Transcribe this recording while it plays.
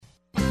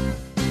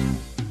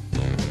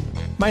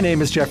My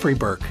name is Jeffrey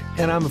Burke,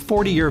 and I'm a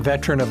 40-year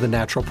veteran of the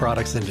natural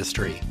products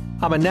industry.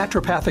 I'm a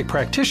naturopathic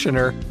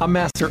practitioner, a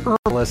master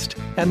herbalist,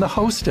 and the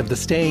host of the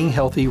Staying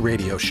Healthy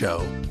radio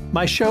show.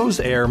 My shows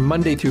air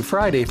Monday through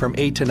Friday from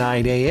 8 to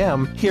 9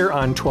 a.m. here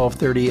on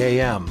 1230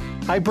 a.m.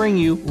 I bring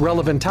you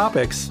relevant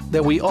topics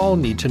that we all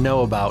need to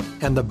know about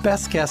and the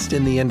best guests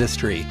in the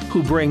industry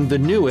who bring the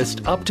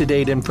newest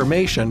up-to-date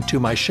information to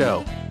my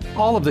show.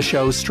 All of the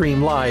shows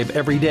stream live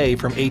every day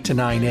from 8 to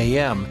 9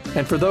 a.m.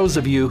 And for those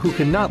of you who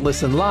cannot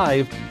listen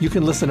live, you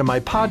can listen to my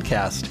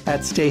podcast at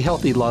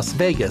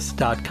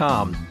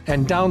stayhealthylasvegas.com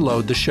and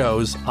download the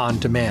shows on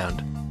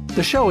demand.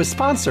 The show is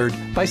sponsored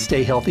by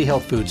Stay Healthy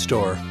Health Food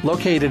Store,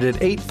 located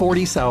at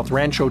 840 South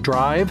Rancho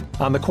Drive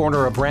on the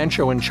corner of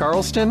Rancho and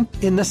Charleston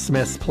in the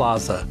Smiths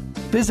Plaza.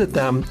 Visit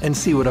them and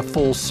see what a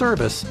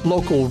full-service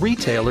local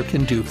retailer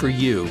can do for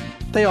you.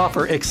 They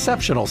offer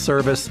exceptional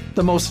service,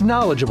 the most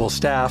knowledgeable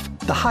staff,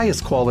 the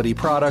highest quality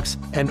products,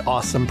 and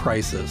awesome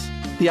prices.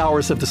 The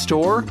hours of the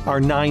store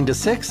are 9 to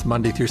 6,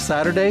 Monday through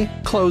Saturday,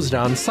 closed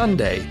on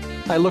Sunday.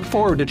 I look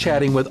forward to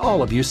chatting with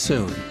all of you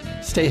soon.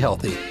 Stay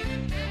healthy.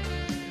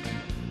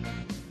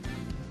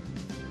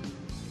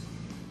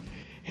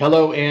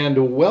 Hello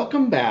and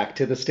welcome back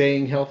to the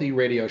Staying Healthy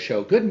radio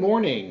show. Good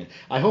morning.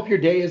 I hope your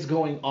day is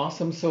going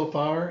awesome so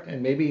far,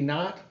 and maybe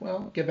not.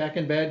 Well, get back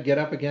in bed, get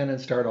up again,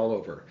 and start all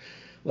over.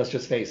 Let's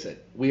just face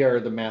it, we are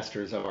the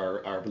masters of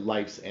our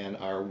lives and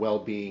our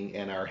well-being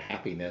and our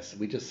happiness.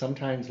 We just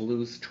sometimes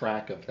lose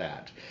track of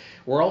that.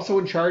 We're also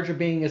in charge of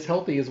being as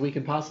healthy as we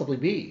can possibly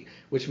be,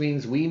 which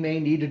means we may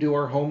need to do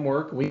our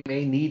homework, we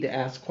may need to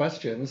ask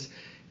questions,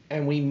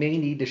 and we may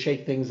need to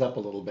shake things up a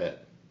little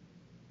bit.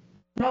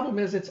 The problem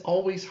is it's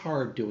always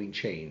hard doing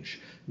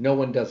change. No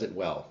one does it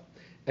well,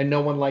 and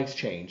no one likes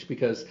change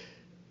because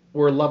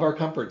we love our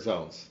comfort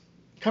zones.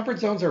 Comfort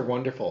zones are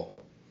wonderful.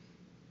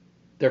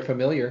 They're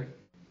familiar.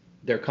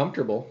 They're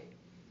comfortable,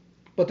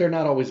 but they're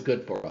not always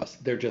good for us.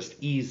 They're just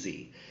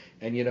easy.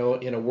 And you know,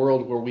 in a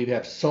world where we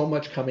have so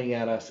much coming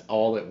at us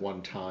all at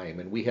one time,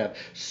 and we have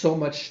so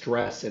much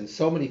stress and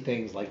so many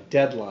things like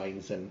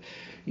deadlines and,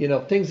 you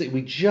know, things that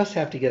we just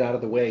have to get out of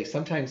the way,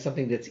 sometimes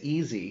something that's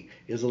easy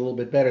is a little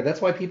bit better.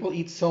 That's why people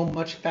eat so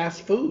much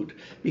fast food,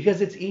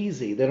 because it's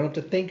easy. They don't have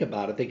to think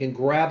about it. They can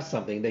grab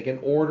something, they can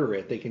order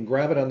it, they can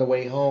grab it on the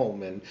way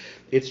home, and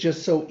it's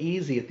just so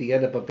easy at the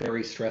end of a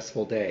very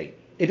stressful day.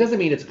 It doesn't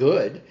mean it's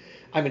good.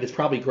 I mean, it's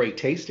probably great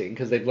tasting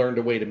because they've learned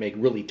a way to make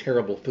really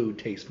terrible food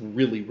taste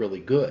really, really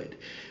good.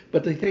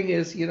 But the thing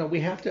is, you know,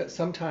 we have to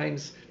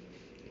sometimes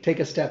take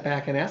a step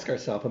back and ask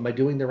ourselves, am I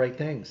doing the right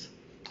things?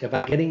 Am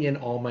I getting in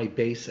all my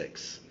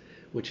basics,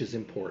 which is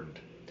important?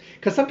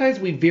 Because sometimes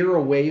we veer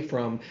away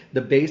from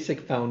the basic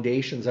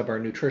foundations of our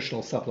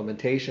nutritional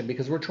supplementation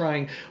because we're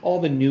trying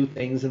all the new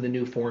things and the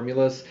new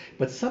formulas,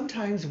 but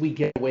sometimes we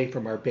get away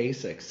from our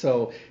basics.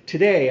 So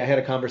today I had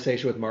a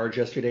conversation with Marge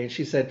yesterday, and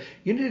she said,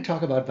 you need to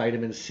talk about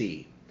vitamin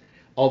C.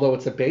 Although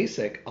it's a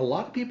basic, a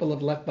lot of people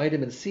have left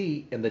vitamin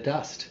C in the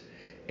dust,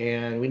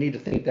 and we need to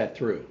think that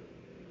through.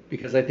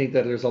 Because I think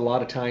that there's a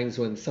lot of times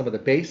when some of the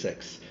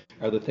basics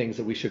are the things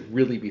that we should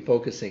really be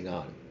focusing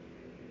on.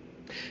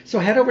 So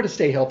head over to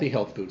Stay Healthy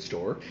Health Food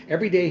Store.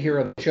 Every day here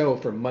on the show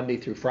from Monday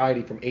through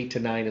Friday from 8 to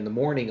 9 in the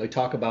morning, I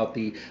talk about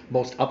the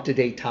most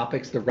up-to-date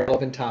topics, the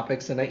relevant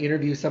topics, and I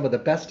interview some of the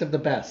best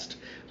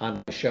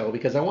on the show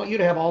because I want you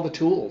to have all the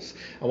tools.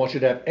 I want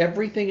you to have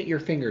everything at your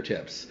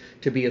fingertips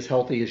to be as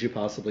healthy as you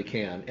possibly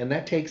can. And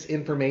that takes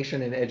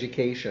information and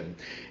education.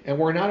 And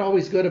we're not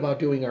always good about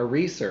doing our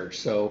research.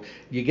 So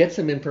you get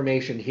some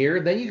information here,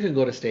 then you can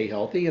go to Stay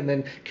Healthy and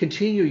then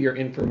continue your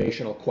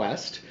informational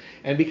quest.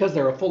 And because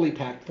they're a fully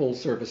packed,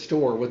 full-service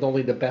store with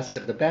only the best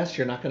of the best,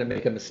 you're not going to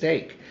make a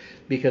mistake.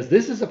 Because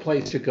this is a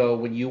place to go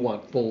when you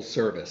want full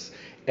service,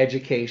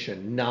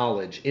 education,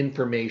 knowledge,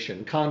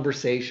 information,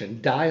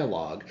 conversation,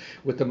 dialogue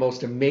with the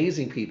most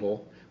amazing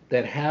people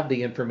that have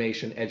the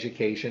information,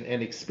 education,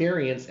 and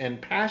experience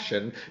and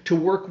passion to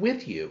work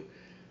with you.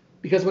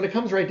 Because when it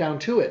comes right down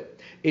to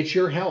it, it's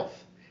your health.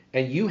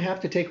 And you have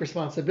to take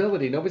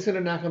responsibility. Nobody's going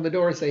to knock on the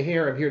door and say,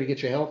 here, I'm here to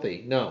get you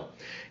healthy. No.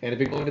 And if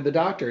you're going to the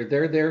doctor,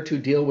 they're there to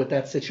deal with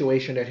that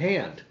situation at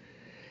hand.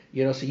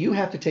 You know, so you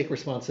have to take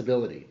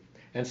responsibility.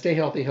 And Stay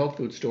Healthy Health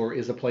Food Store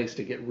is a place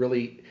to get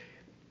really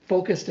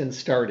focused and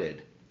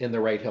started in the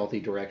right healthy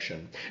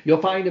direction.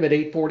 You'll find them at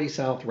 840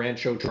 South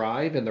Rancho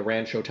Drive in the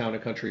Rancho Town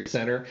and Country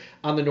Center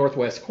on the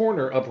northwest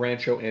corner of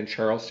Rancho and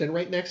Charleston,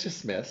 right next to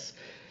Smith's.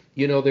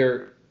 You know,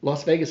 they're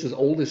Las Vegas's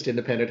oldest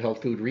independent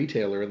health food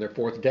retailer in their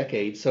fourth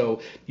decade. So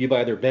you've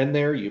either been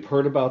there, you've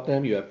heard about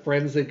them, you have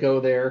friends that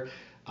go there.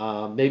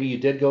 Maybe you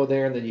did go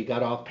there and then you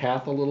got off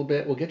path a little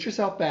bit. Well, get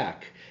yourself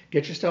back.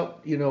 Get yourself,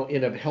 you know,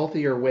 in a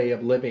healthier way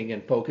of living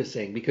and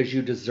focusing because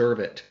you deserve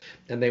it.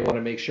 And they want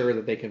to make sure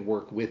that they can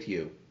work with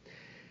you.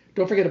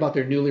 Don't forget about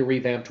their newly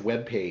revamped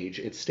webpage.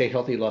 It's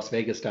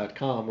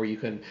stayhealthylasvegas.com where you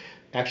can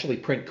actually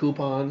print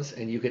coupons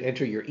and you can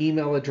enter your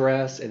email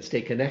address and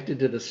stay connected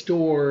to the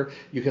store.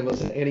 You can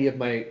listen to any of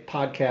my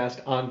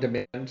podcasts on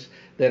demand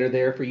that are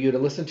there for you to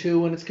listen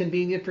to when it's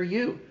convenient for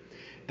you.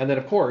 And then,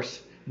 of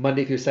course,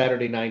 Monday through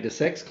Saturday, 9 to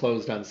 6,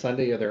 closed on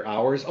Sunday, other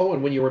hours. Oh,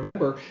 and when you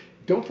remember,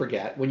 don't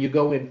forget, when you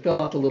go in,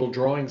 fill out the little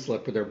drawing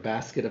slip for their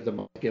basket of the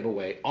month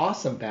giveaway.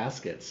 Awesome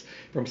baskets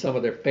from some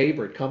of their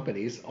favorite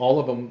companies. All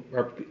of them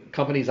are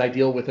companies I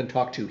deal with and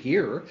talk to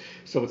here,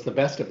 so it's the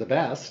best of the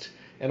best.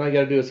 And all you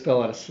got to do is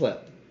fill out a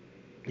slip.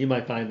 You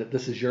might find that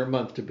this is your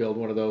month to build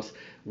one of those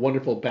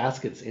wonderful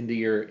baskets into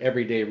your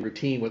everyday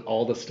routine with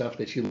all the stuff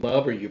that you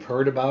love or you've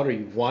heard about or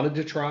you've wanted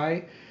to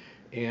try.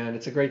 And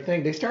it's a great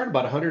thing. They start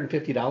about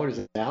 $150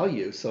 in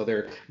value, so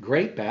they're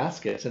great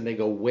baskets and they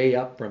go way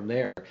up from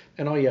there.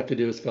 And all you have to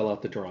do is fill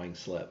out the drawing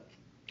slip.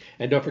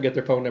 And don't forget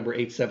their phone number,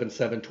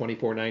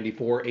 877-2494,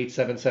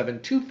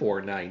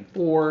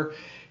 877-2494.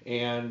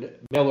 And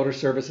mail order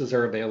services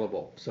are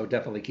available, so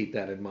definitely keep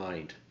that in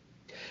mind.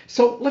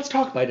 So let's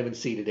talk vitamin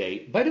C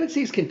today. Vitamin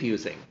C is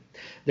confusing.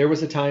 There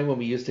was a time when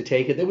we used to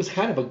take it. It was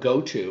kind of a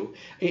go-to.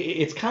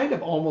 It's kind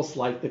of almost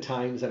like the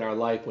times in our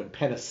life when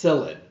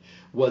penicillin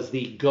was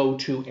the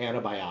go-to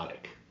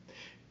antibiotic.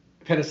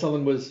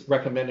 Penicillin was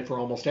recommended for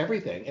almost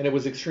everything, and it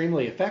was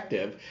extremely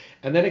effective.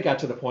 And then it got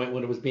to the point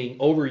when it was being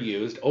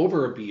overused,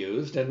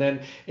 overabused, and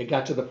then it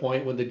got to the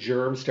point when the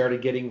germs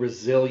started getting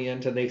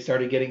resilient and they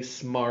started getting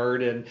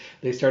smart and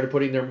they started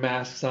putting their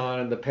masks on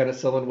and the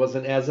penicillin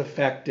wasn't as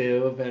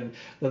effective. And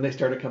then they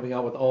started coming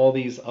out with all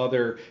these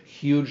other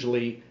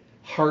hugely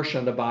harsh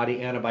on the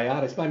body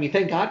antibiotics. But I mean,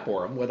 thank God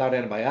for them. Without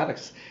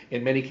antibiotics,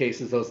 in many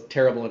cases, those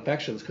terrible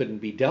infections couldn't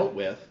be dealt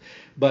with.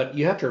 But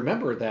you have to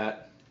remember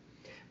that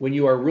when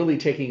you are really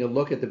taking a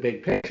look at the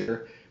big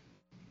picture,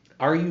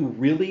 are you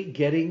really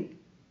getting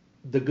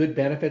the good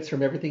benefits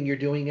from everything you're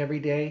doing every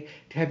day?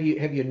 Have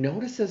you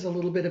noticed there's a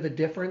little bit of a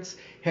difference?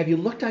 Have you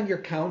looked on your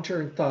counter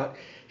and thought,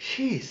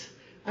 "Geez,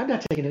 I'm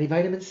not taking any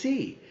vitamin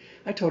C.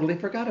 I totally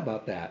forgot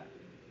about that."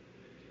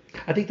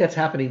 I think that's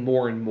happening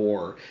more and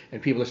more,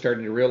 and people are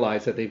starting to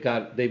realize that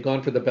they've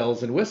gone for the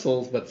bells and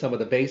whistles, but some of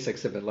the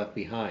basics have been left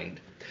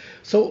behind.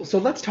 So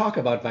let's talk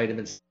about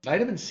vitamin C.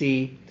 Vitamin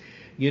C,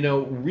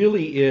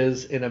 really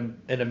is an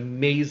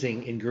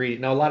amazing ingredient.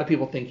 Now, a lot of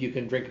people think you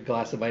can drink a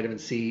glass of vitamin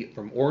C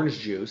from orange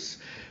juice,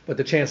 but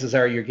the chances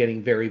are you're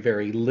getting very,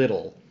 very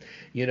little.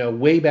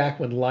 Way back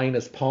when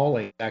Linus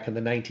Pauling, back in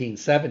the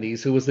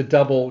 1970s, who was a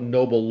double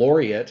Nobel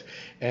laureate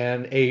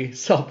and a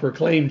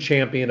self-proclaimed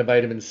champion of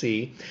vitamin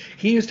C,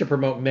 he used to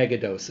promote mega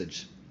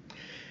dosage.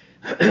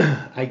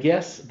 I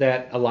guess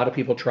that a lot of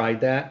people tried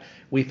that.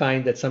 We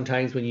find that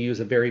sometimes when you use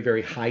a very,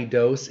 very high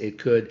dose, it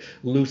could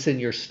loosen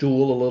your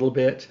stool a little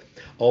bit,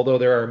 although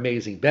there are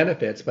amazing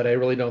benefits. But I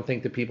really don't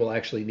think that people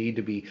actually need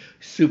to be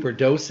super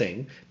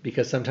dosing,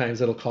 because sometimes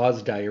it'll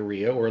cause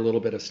diarrhea or a little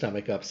bit of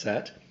stomach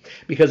upset,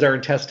 because our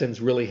intestines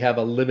really have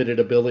a limited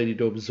ability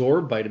to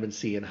absorb vitamin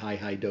C in high,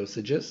 high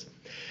dosages.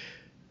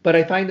 But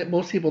I find that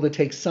most people that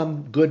take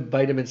some good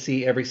vitamin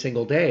C every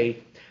single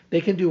day,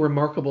 they can do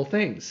remarkable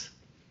things.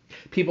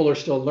 People are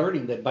still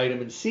learning that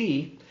vitamin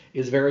C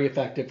is very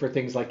effective for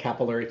things like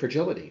capillary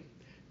fragility,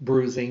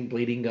 bruising,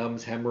 bleeding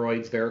gums,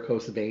 hemorrhoids,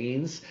 varicose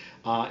veins,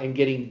 and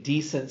getting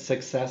decent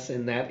success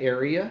in that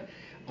area.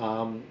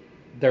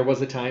 There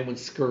was a time when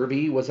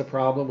scurvy was a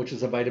problem, which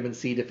is a vitamin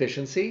C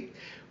deficiency.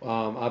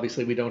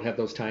 Obviously, we don't have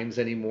those times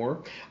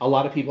anymore. A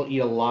lot of people eat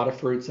a lot of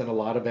fruits and a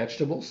lot of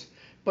vegetables.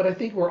 But I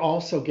think we're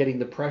also getting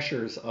the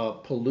pressures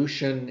of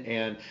pollution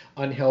and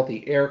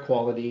unhealthy air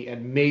quality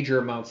and major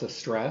amounts of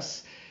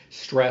stress.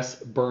 Stress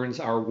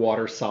burns our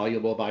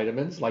water-soluble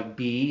vitamins like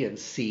B and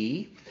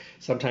C.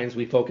 Sometimes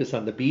we focus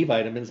on the B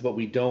vitamins, but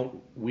we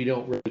don't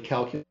really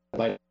calculate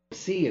vitamin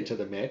C into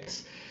the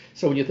mix.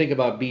 So when you think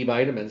about B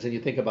vitamins and you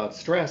think about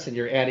stress and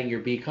you're adding your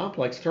B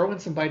complex, throw in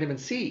some vitamin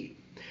C,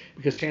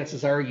 because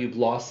chances are you've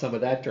lost some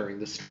of that during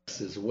the stress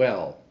as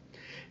well.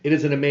 It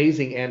is an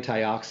amazing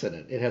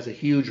antioxidant. It has a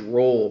huge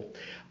role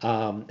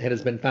and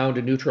has been found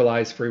to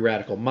neutralize free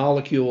radical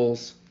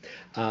molecules,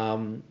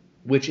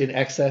 which in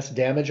excess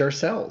damage our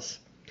cells.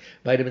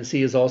 Vitamin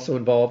C is also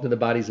involved in the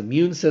body's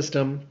immune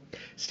system,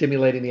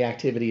 stimulating the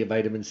activity of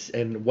vitamins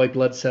and white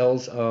blood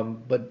cells,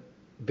 but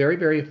very,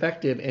 very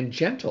effective and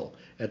gentle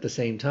at the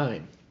same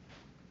time.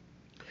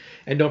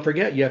 And don't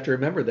forget, you have to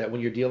remember that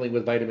when you're dealing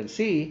with vitamin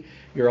C,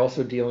 you're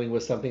also dealing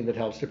with something that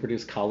helps to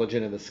produce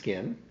collagen in the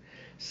skin.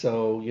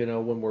 So,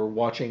 when we're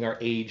watching our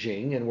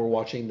aging and we're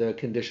watching the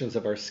conditions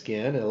of our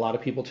skin, and a lot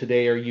of people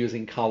today are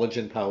using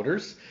collagen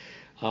powders,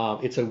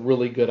 it's a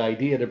really good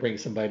idea to bring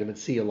some vitamin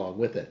C along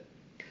with it,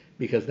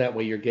 because that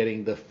way you're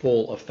getting the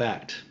full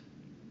effect.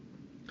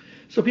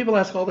 So people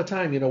ask all the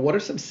time, what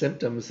are some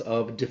symptoms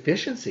of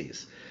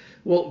deficiencies?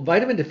 Well,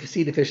 vitamin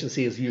C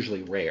deficiency is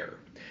usually rare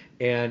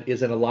and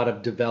is in a lot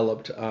of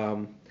developed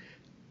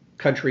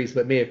countries,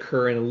 but may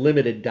occur in a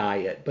limited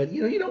diet. But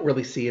you don't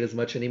really see it as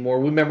much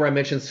anymore. Remember, I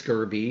mentioned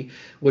scurvy,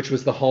 which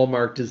was the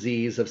hallmark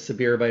disease of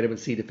severe vitamin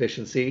C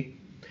deficiency.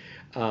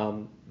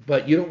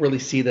 But you don't really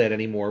see that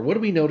anymore. What do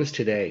we notice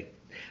today?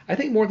 I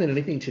think more than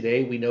anything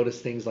today, we notice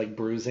things like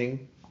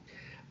bruising,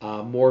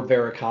 more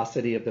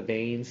varicosity of the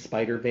veins,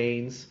 spider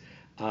veins,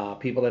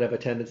 people that have a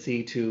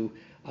tendency to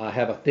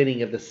have a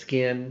thinning of the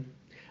skin,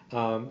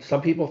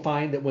 Some people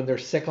find that when they're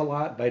sick a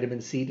lot,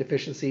 vitamin C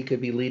deficiency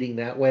could be leading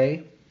that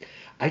way.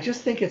 I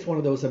just think it's one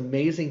of those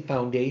amazing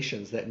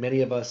foundations that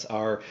many of us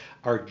are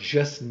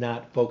just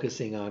not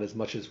focusing on as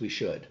much as we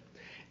should.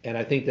 And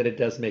I think that it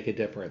does make a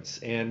difference.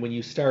 And when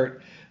you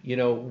start,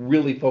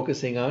 really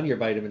focusing on your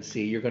vitamin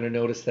C, you're going to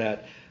notice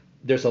that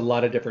there's a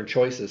lot of different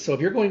choices. So if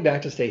you're going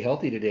back to Stay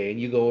Healthy today and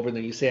you go over and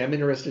you say, I'm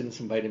interested in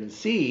some vitamin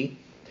C,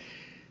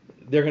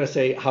 they're going to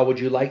say, how would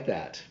you like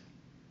that?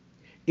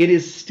 It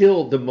is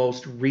still the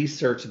most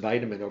researched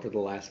vitamin over the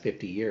last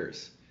 50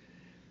 years.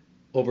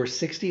 Over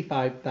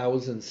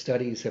 65,000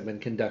 studies have been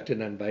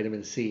conducted on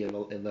vitamin C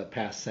in the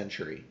past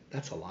century.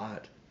 That's a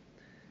lot.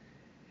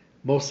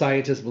 Most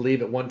scientists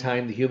believe at one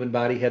time the human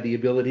body had the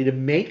ability to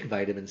make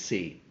vitamin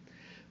C,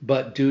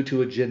 but due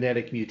to a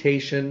genetic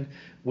mutation,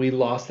 we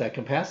lost the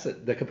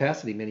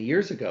capacity many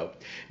years ago.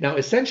 Now,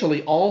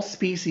 essentially, all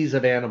species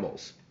of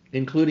animals,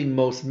 including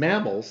most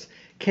mammals,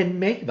 can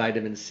make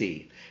vitamin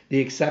C. The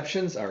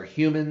exceptions are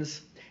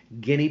humans,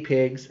 guinea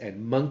pigs,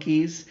 and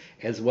monkeys,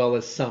 as well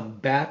as some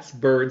bats,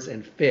 birds,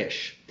 and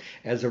fish.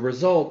 As a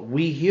result,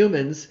 we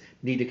humans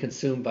need to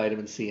consume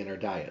vitamin C in our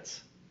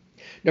diets.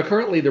 Now,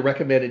 currently, the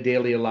recommended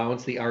daily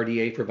allowance, the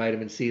RDA for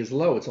vitamin C, is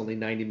low. It's only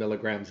 90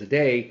 milligrams a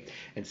day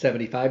and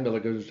 75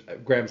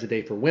 milligrams a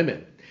day for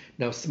women.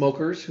 Now,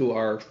 smokers who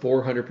are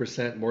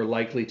 400% more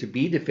likely to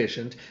be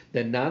deficient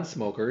than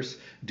non-smokers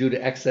due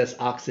to excess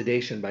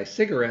oxidation by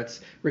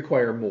cigarettes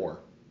require more.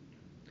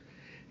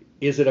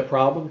 Is it a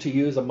problem to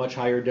use a much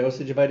higher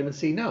dosage of vitamin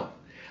C? No.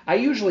 I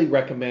usually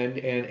recommend,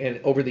 and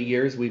over the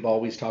years, we've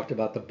always talked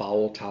about the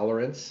bowel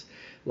tolerance.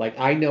 Like,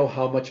 I know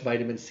how much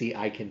vitamin C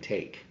I can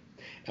take.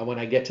 And when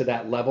I get to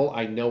that level,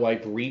 I know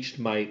I've reached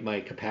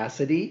my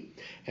capacity.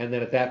 And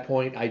then at that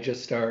point, I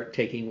just start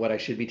taking what I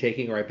should be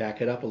taking, or I back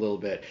it up a little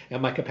bit.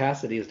 And my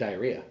capacity is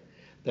diarrhea.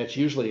 That's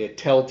usually a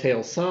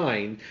telltale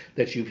sign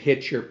that you've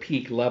hit your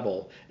peak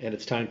level and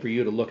it's time for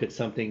you to look at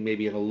something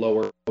maybe in a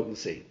lower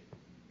potency.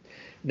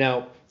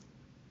 Now,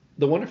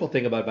 the wonderful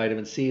thing about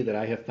vitamin C that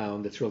I have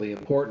found that's really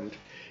important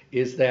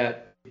is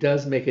that it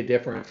does make a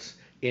difference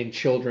in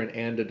children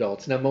and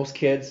adults. Now, most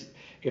kids,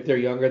 if they're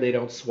younger, they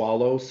don't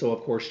swallow. So,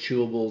 of course,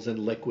 chewables and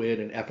liquid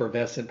and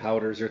effervescent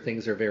powders or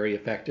things are very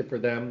effective for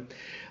them.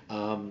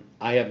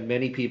 I have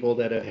many people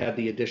that have had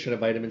the addition of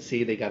vitamin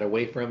C. They got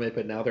away from it,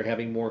 but now they're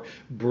having more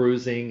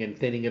bruising and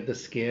thinning of the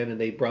skin, and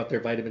they brought their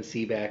vitamin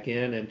C back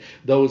in. And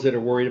those that are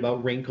worried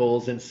about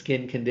wrinkles and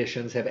skin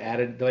conditions have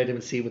added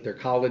vitamin C with their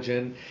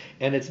collagen,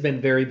 and it's been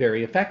very,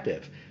 very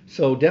effective.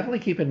 So definitely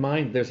keep in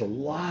mind there's a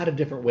lot of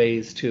different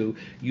ways to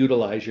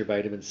utilize your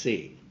vitamin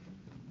C.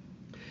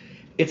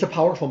 It's a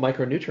powerful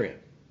micronutrient,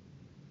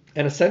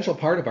 an essential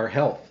part of our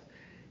health,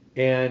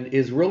 and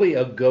is really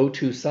a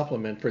go-to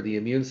supplement for the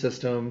immune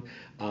system,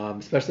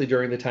 especially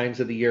during the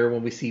times of the year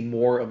when we see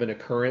more of an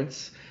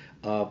occurrence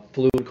of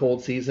flu and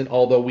cold season.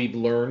 Although we've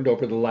learned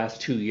over the last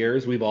 2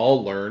 years, we've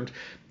all learned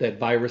that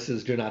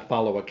viruses do not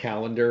follow a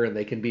calendar and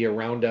they can be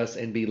around us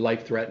and be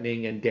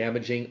life-threatening and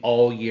damaging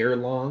all year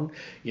long.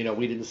 We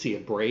didn't see a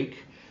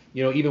break.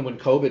 Even when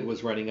COVID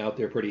was running out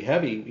there pretty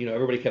heavy,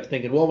 everybody kept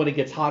thinking, well, when it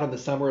gets hot in the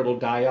summer, it'll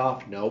die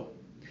off. Nope.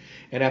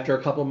 And after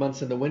a couple of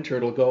months in the winter,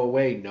 it'll go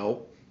away.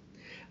 Nope.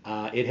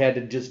 It had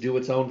to just do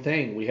its own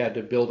thing. We had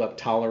to build up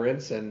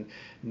tolerance and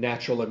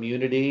natural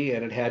immunity,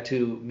 and it had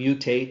to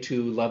mutate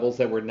to levels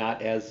that were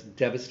not as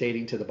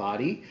devastating to the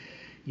body.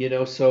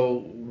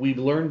 So we've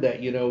learned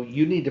that,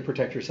 you need to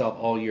protect yourself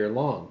all year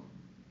long.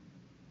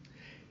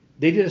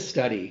 They did a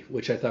study,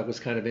 which I thought was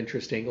kind of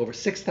interesting, over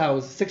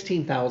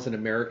 16,000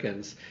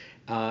 Americans,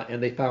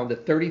 and they found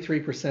that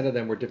 33% of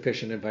them were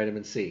deficient in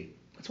vitamin C.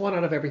 That's 1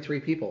 out of every 3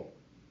 people.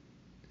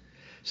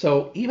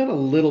 So even a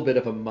little bit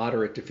of a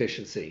moderate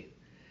deficiency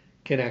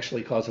can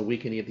actually cause a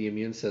weakening of the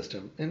immune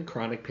system and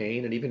chronic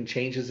pain and even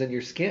changes in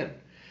your skin.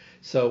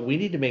 So we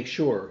need to make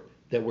sure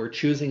that we're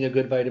choosing a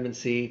good vitamin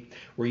C.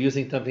 We're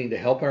using something to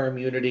help our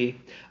immunity.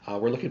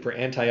 We're looking for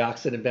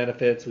antioxidant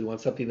benefits. We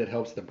want something that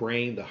helps the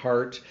brain, the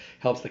heart,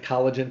 helps the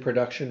collagen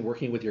production,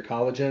 working with your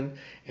collagen,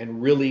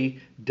 and really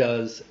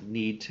does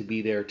need to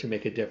be there to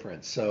make a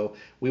difference. So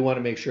we want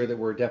to make sure that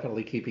we're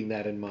definitely keeping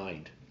that in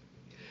mind.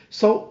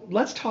 So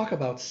let's talk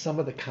about some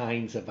of the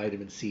kinds of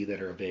vitamin C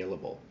that are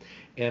available.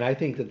 And I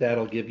think that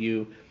that'll give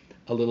you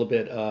a little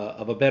bit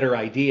of a better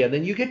idea. And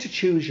then you get to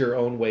choose your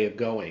own way of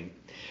going.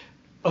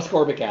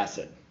 Ascorbic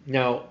acid.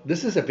 Now,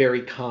 this is a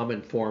very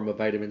common form of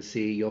vitamin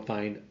C you'll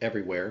find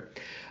everywhere.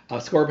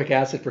 Ascorbic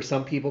acid for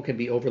some people can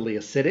be overly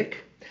acidic,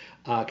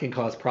 can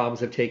cause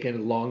problems of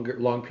taking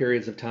long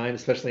periods of time,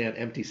 especially on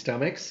empty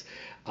stomachs.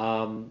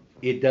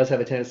 It does have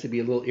a tendency to be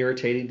a little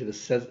irritating to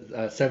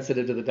the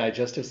sensitive to the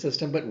digestive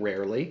system, but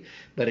rarely,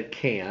 but it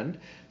can.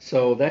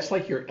 So that's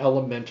like your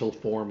elemental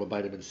form of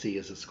vitamin C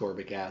is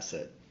ascorbic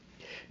acid.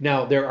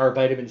 Now, there are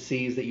vitamin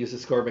C's that use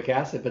ascorbic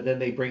acid, but then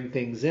they bring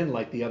things in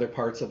like the other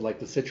parts of like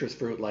the citrus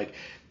fruit, like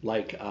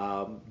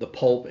the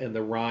pulp and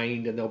the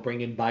rind, and they'll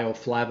bring in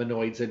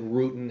bioflavonoids and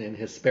rutin and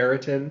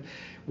hesperetin.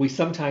 We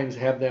sometimes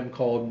have them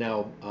called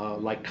now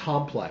like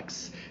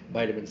complex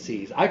vitamin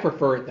C's. I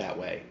prefer it that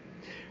way.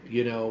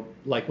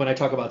 Like when I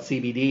talk about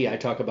CBD, I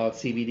talk about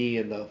CBD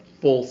in the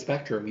full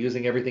spectrum,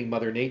 using everything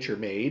Mother Nature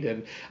made.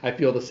 And I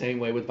feel the same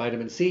way with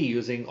vitamin C,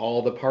 using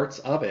all the parts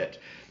of it.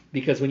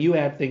 Because when you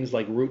add things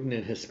like rutin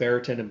and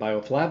hesperetin and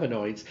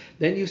bioflavonoids,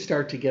 then you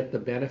start to get the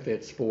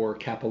benefits for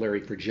capillary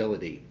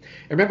fragility.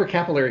 And remember,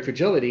 capillary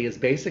fragility is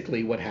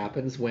basically what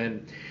happens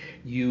when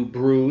you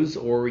bruise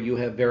or you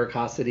have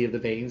varicosity of the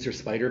veins or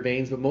spider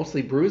veins, but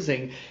mostly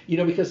bruising,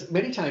 because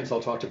many times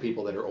I'll talk to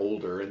people that are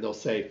older and I'll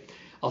say,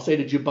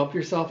 did you bump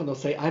yourself? And they'll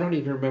say, I don't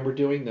even remember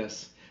doing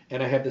this.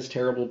 And I have this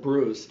terrible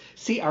bruise.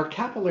 See, our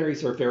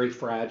capillaries are very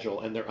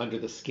fragile and they're under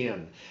the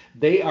skin.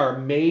 They are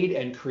made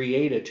and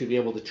created to be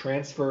able to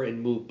transfer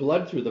and move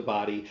blood through the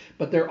body,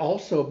 but they're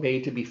also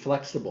made to be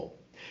flexible.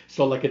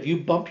 So like if you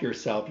bump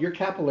yourself, your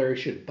capillaries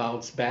should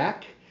bounce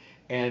back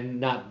and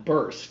not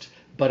burst.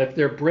 But if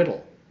they're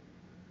brittle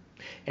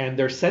and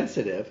they're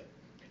sensitive,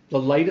 the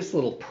lightest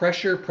little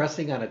pressure,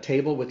 pressing on a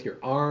table with your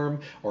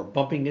arm or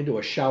bumping into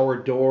a shower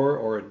door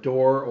or a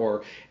door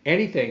or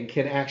anything,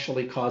 can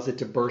actually cause it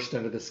to burst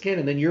under the skin,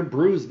 and then you're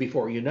bruised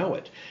before you know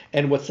it.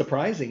 And what's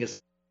surprising is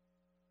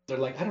they're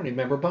like, I don't even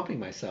remember bumping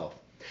myself.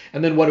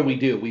 And then what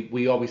do?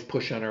 We always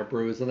push on our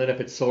bruise, and then if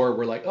it's sore,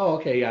 we're like, oh,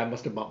 okay, yeah, I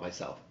must have bumped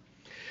myself.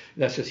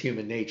 That's just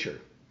human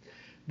nature.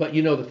 But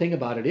the thing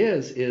about it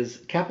is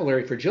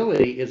capillary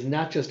fragility is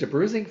not just a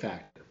bruising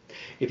factor.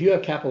 If you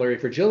have capillary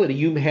fragility,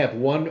 you may have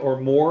one or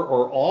more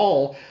or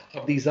all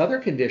of these other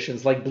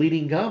conditions like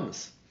bleeding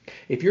gums.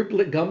 If your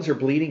gums are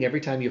bleeding every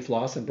time you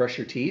floss and brush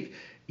your teeth,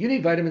 you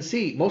need vitamin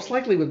C, most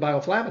likely with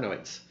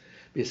bioflavonoids,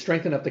 to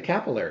strengthen up the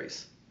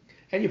capillaries.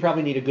 And you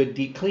probably need a good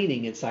deep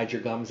cleaning inside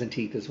your gums and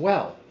teeth as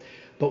well.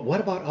 But what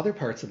about other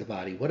parts of the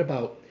body? What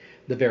about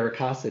the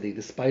varicosity,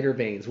 the spider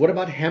veins? What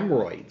about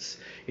hemorrhoids?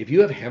 If you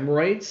have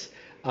hemorrhoids,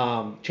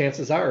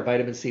 chances are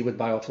vitamin C with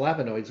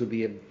bioflavonoids would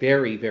be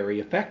very, very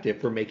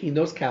effective for making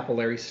those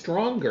capillaries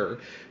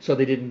stronger so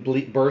they didn't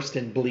burst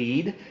and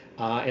bleed,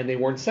 and they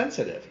weren't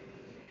sensitive.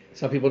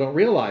 Some people don't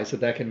realize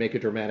that that can make a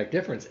dramatic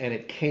difference, and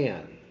it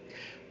can.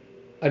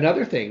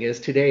 Another thing is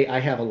today I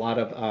have a lot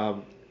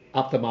of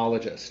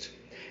ophthalmologists.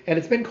 And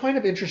it's been kind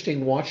of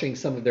interesting watching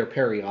some of their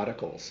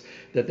periodicals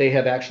that they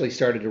have actually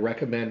started to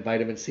recommend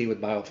vitamin C with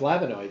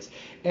bioflavonoids.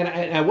 And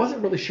I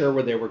wasn't really sure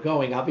where they were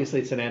going. Obviously,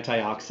 it's an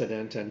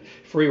antioxidant, and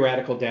free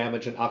radical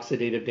damage and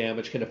oxidative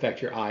damage can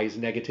affect your eyes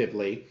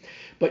negatively.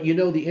 But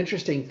the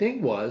interesting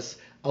thing was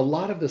a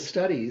lot of the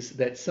studies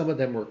that some of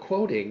them were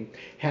quoting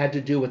had to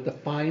do with the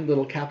fine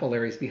little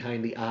capillaries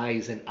behind the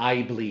eyes and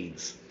eye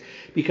bleeds.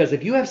 Because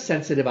if you have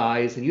sensitive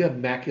eyes and you have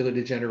macular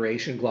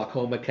degeneration,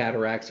 glaucoma,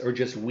 cataracts, or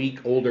just weak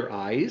older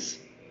eyes,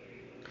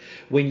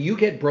 when you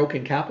get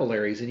broken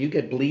capillaries and you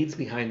get bleeds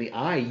behind the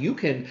eye, you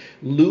can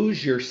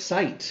lose your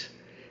sight.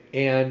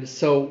 And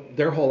so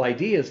their whole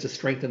idea is to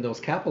strengthen those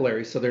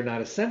capillaries so they're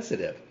not as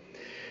sensitive.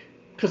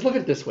 Because look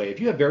at it this way, if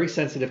you have very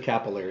sensitive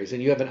capillaries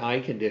and you have an eye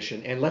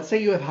condition, and let's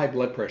say you have high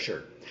blood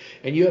pressure,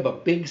 and you have a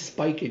big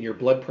spike in your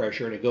blood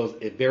pressure and it goes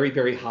very,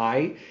 very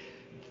high,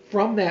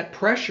 from that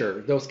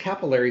pressure, those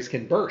capillaries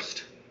can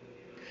burst.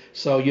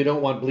 So you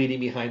don't want bleeding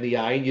behind the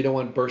eye and you don't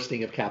want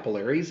bursting of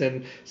capillaries.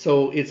 And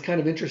so it's kind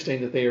of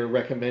interesting that they are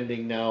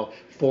recommending now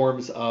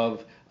forms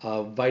of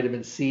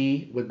vitamin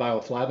C with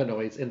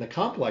bioflavonoids in the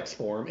complex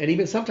form, and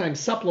even sometimes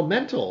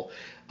supplemental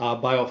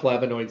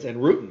bioflavonoids and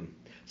rutin.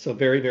 So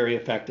very, very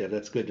effective.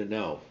 That's good to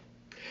know.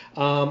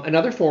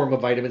 Another form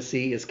of vitamin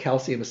C is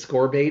calcium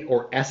ascorbate,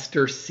 or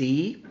ester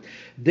C.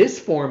 This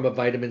form of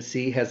vitamin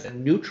C has a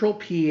neutral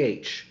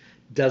pH,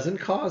 doesn't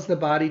cause the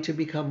body to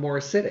become more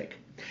acidic.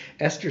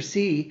 Ester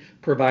C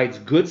provides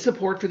good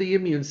support for the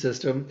immune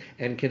system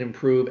and can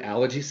improve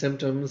allergy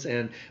symptoms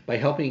and by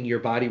helping your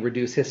body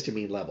reduce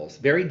histamine levels.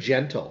 Very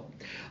gentle.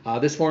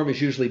 This form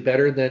is usually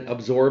better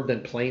absorbed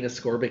than plain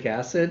ascorbic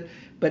acid,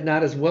 but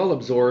not as well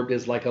absorbed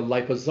as like a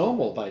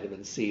liposomal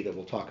vitamin C that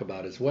we'll talk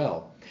about as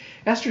well.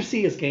 Ester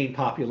C has gained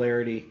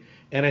popularity,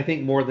 and I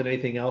think more than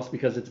anything else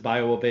because it's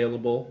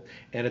bioavailable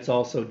and it's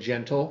also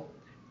gentle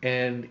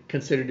and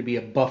considered to be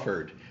a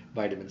buffered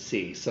vitamin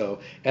C.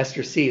 So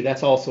ester C,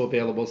 that's also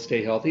available to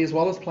stay healthy, as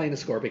well as plain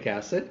ascorbic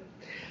acid.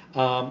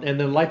 And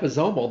then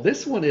liposomal,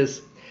 this one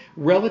is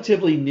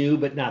relatively new,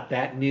 but not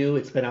that new.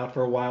 It's been out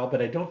for a while,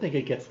 but I don't think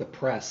it gets the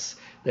press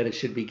that it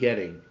should be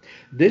getting.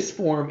 This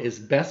form is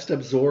best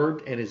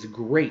absorbed and is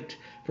great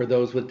for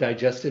those with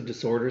digestive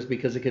disorders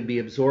because it can be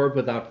absorbed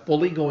without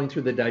fully going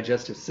through the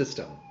digestive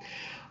system.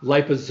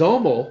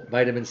 Liposomal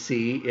vitamin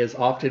C is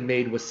often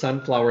made with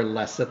sunflower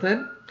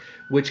lecithin,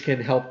 which can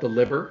help the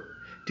liver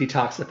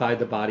detoxify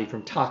the body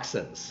from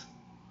toxins.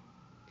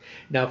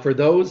 Now, for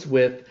those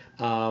with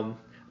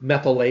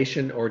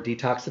methylation or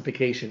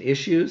detoxification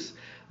issues,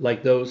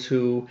 like those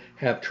who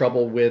have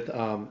trouble with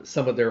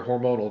some of their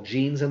hormonal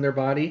genes in their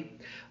body,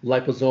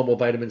 liposomal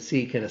vitamin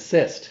C can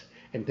assist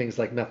in things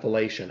like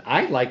methylation.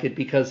 I like it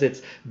because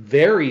it's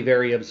very,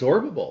 very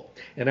absorbable.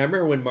 And I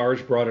remember when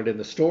Marge brought it in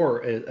the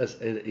store,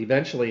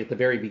 eventually at the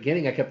very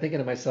beginning, I kept thinking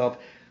to myself,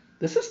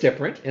 this is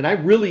different. And I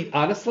really,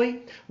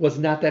 honestly, was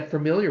not that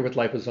familiar with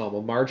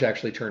liposomal. Marge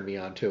actually turned me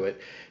on to it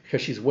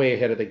because she's way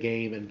ahead of the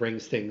game and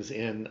brings things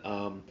in.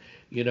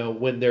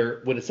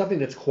 When it's something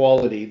that's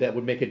quality that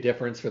would make a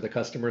difference for the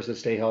customers to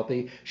stay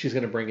healthy, she's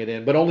going to bring it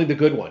in, but only the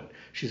good one.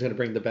 She's going to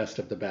bring the best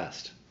of the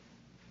best.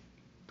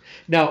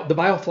 Now, the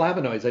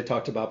bioflavonoids I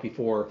talked about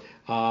before,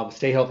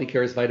 Stay Healthy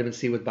Cares vitamin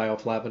C with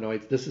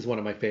bioflavonoids. This is one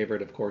of my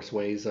favorite, of course,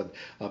 ways of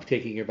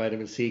taking your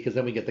vitamin C because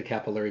then we get the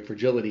capillary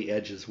fragility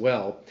edge as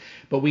well.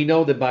 But we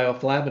know that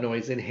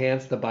bioflavonoids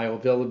enhance the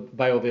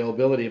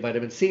bioavailability of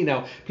vitamin C.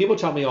 Now, people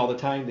tell me all the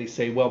time, they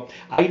say, well,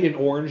 I eat an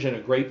orange and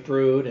a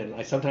grapefruit, and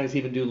I sometimes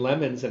even do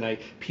lemons, and I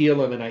peel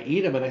them and I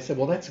eat them. And I said,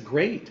 well, that's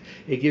great.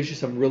 It gives you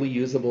some really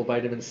usable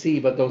vitamin C,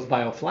 but those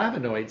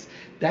bioflavonoids,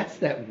 that's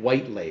that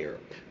white layer,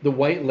 the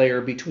white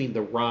layer between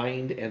the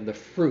rind and the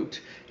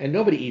fruit. And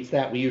nobody eats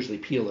that. We usually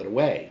peel it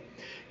away.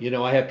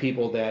 I have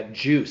people that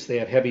juice, they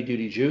have heavy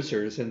duty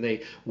juicers and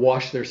they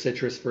wash their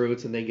citrus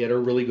fruits and they get a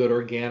really good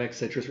organic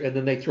citrus, and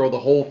then they throw the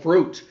whole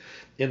fruit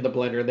in the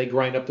blender and they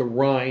grind up the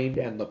rind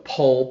and the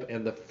pulp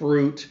and the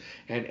fruit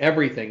and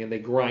everything, and they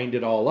grind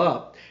it all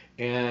up.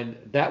 And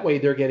that way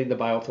they're getting the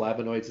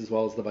bioflavonoids as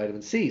well as the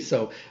vitamin C.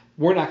 So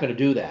we're not going to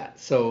do that.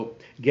 So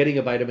getting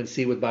a vitamin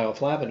C with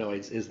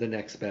bioflavonoids is the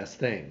next best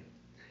thing.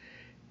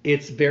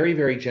 It's very,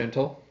 very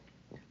gentle.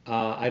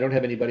 I don't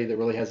have anybody that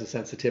really has a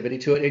sensitivity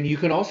to it. And you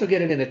can also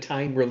get it in a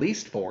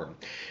time-released form.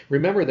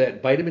 Remember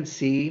that vitamin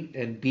C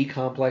and B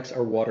complex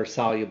are water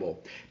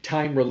soluble.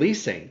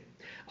 Time-releasing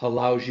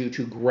allows you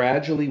to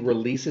gradually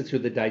release it through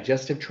the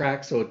digestive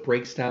tract so it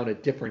breaks down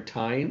at different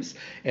times,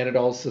 and it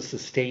also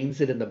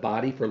sustains it in the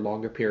body for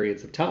longer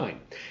periods of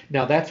time.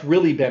 Now that's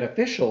really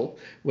beneficial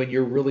when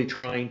you're really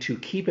trying to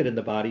keep it in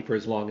the body for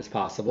as long as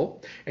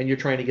possible and you're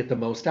trying to get the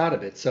most out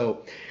of it.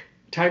 So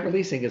time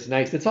releasing is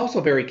nice. It's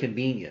also very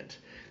convenient,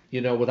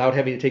 without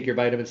having to take your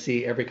vitamin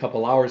C every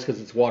couple hours because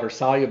it's water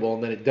soluble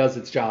and then it does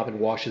its job and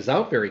washes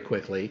out very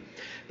quickly.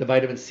 The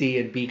vitamin C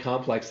and B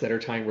complex that are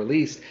time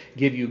released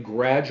give you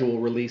gradual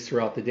release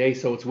throughout the day,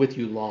 so it's with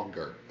you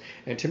longer.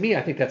 And to me,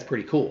 I think that's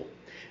pretty cool.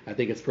 I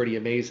think it's pretty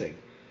amazing.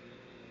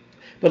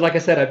 But like I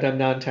said, I've done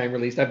non-time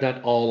released. I've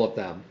done all of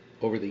them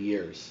over the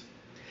years.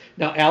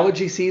 Now,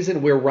 allergy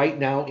season, we're right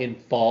now in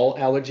fall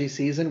allergy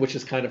season, which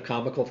is kind of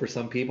comical for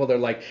some people. They're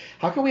like,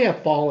 how can we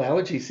have fall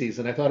allergy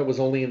season? I thought it was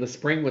only in the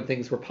spring when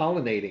things were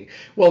pollinating.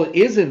 Well, it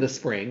is in the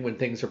spring when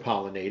things are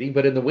pollinating,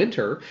 but in the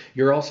winter,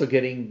 you're also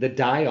getting the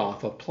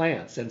die-off of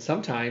plants. And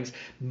sometimes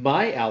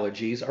my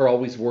allergies are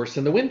always worse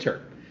in the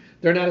winter.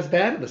 They're not as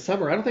bad in the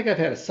summer. I don't think I've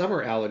had a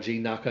summer allergy,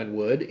 knock on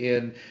wood,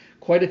 in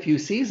quite a few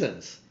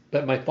seasons.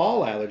 But my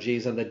fall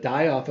allergies and the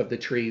die-off of the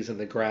trees and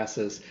the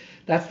grasses,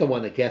 that's the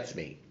one that gets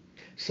me.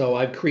 So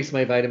I've increased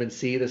my vitamin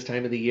C this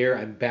time of the year.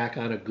 I'm back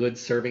on a good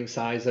serving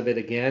size of it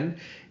again,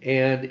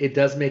 and it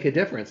does make a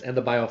difference. And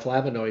the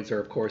bioflavonoids are,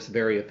 of course,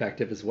 very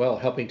effective as well,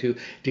 helping to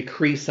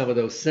decrease some of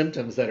those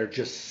symptoms that are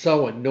just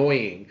so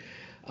annoying.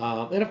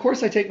 And of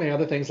course, I take my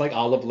other things like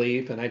olive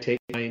leaf, and I take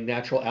my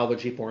natural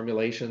allergy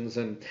formulations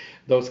and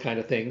those kind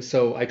of things.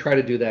 So I try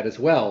to do that as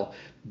well.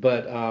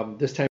 But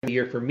this time of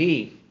year for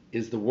me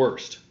is the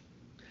worst.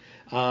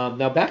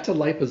 Now back to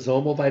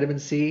liposomal vitamin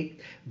C.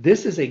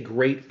 This is a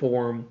great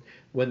form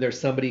when there's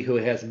somebody who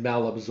has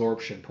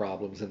malabsorption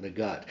problems in the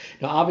gut.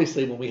 Now,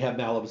 obviously, when we have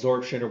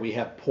malabsorption or we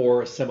have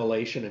poor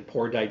assimilation and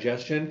poor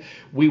digestion,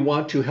 we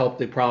want to help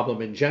the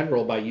problem in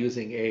general by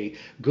using a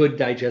good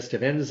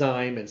digestive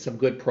enzyme and some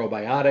good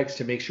probiotics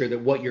to make sure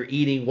that what you're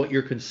eating, what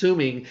you're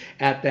consuming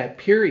at that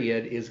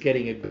period is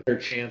getting a better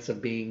chance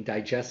of being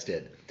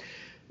digested.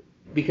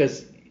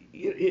 Because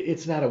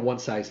it's not a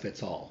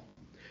one-size-fits-all.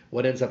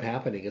 What ends up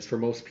happening is for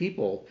most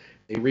people,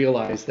 they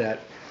realize that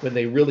when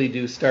they really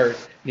do start,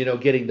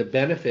 getting the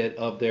benefit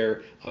of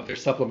their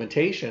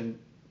supplementation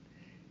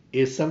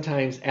is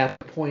sometimes at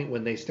the point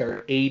when they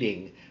start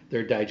aiding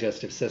their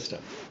digestive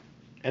system.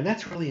 And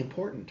that's really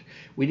important.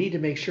 We need to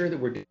make sure that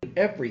we're doing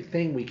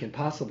everything we can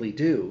possibly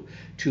do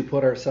to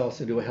put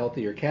ourselves into a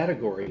healthier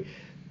category.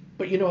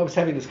 But I was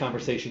having this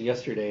conversation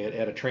yesterday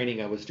at a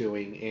training I was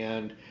doing,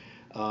 and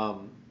I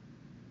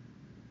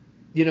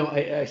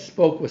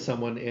spoke with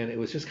someone, and it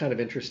was just kind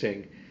of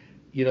interesting.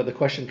 The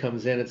question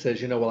comes in and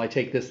says, well, I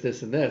take this,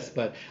 this, and this,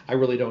 but I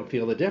really don't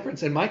feel the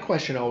difference. And my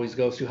question always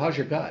goes to, how's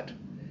your gut?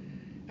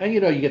 And you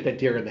get that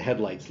deer in the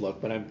headlights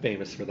look, but I'm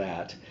famous for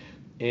that.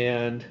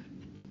 And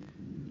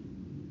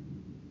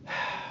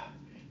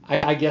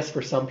I guess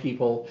for some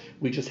people,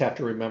 we just have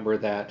to remember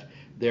that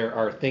there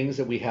are things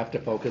that we have to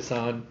focus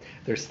on.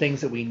 There's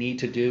things that we need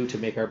to do to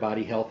make our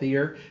body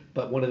healthier.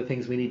 But one of the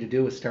things we need to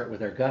do is start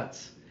with our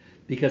guts.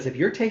 Because if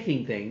you're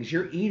taking things,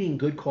 you're eating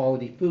good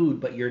quality food,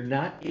 but you're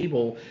not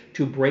able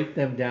to break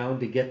them down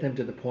to get them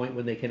to the point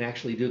when they can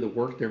actually do the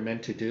work they're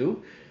meant to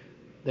do,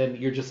 then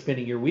you're just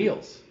spinning your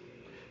wheels.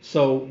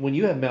 So when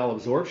you have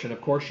malabsorption, of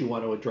course you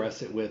want to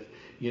address it with,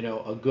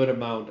 a good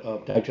amount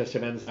of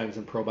digestive enzymes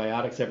and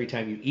probiotics every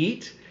time you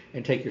eat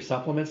and take your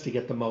supplements to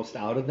get the most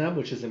out of them,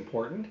 which is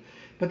important.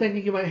 But then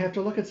you might have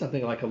to look at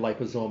something like a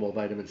liposomal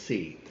vitamin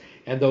C,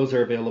 and those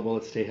are available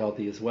at Stay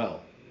Healthy as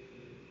well.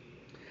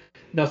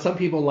 Now, some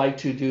people like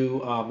to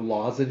do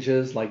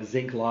lozenges, like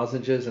zinc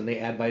lozenges, and they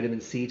add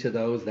vitamin C to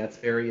those. That's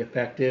very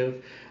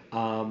effective.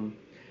 Um,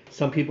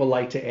 some people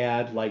like to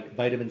add like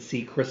vitamin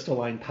C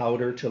crystalline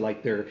powder to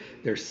like their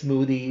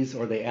smoothies,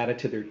 or they add it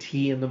to their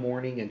tea in the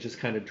morning and just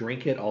kind of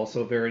drink it.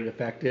 Also very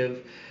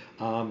effective.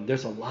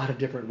 There's a lot of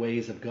different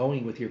ways of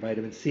going with your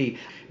vitamin C.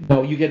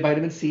 Now, you get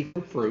vitamin C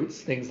from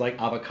fruits, things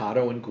like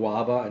avocado and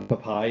guava and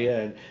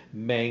papaya and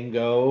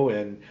mango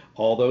and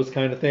all those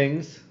kind of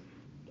things.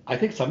 I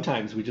think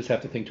sometimes we just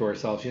have to think to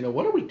ourselves,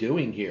 what are we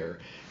doing here?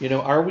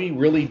 Are we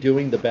really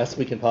doing the best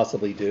we can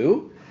possibly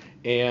do?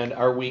 And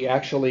are we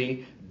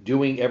actually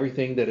doing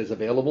everything that is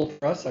available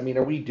for us? I mean,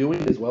 are we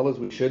doing as well as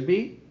we should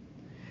be?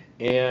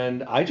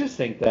 And I just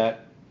think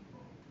that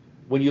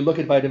when you look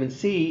at vitamin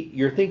C,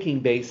 you're thinking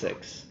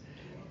basics.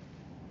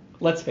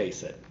 Let's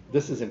face it,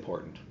 this is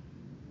important.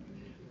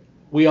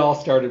 We all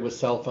started with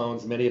cell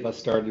phones. Many of us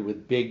started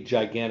with big,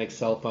 gigantic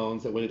cell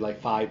phones that weighed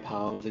like 5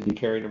 pounds, and you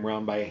carried them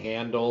around by a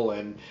handle.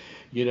 And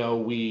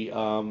we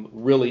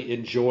really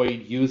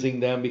enjoyed using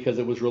them because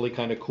it was really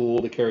kind of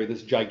cool to carry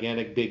this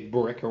gigantic, big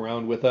brick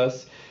around with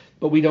us.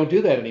 But we don't do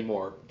that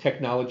anymore.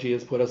 Technology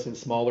has put us in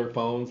smaller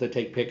phones that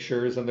take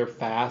pictures, and they're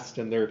fast,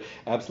 and they're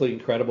absolutely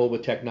incredible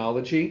with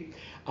technology.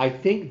 I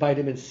think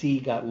vitamin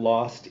C got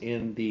lost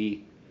in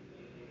the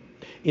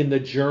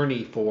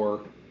journey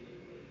for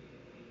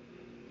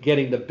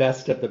getting the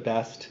best of the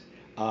best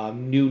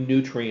new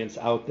nutrients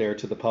out there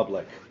to the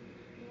public.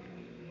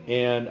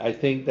 And I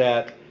think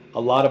that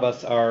a lot of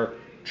us are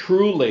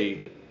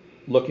truly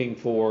looking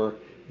for,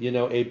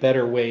 a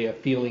better way of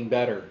feeling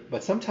better.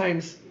 But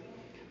sometimes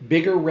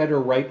bigger, redder,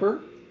 riper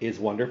is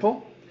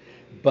wonderful.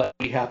 But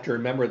we have to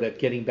remember that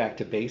getting back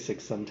to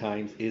basics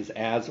sometimes is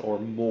as or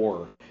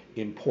more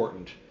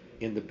important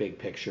in the big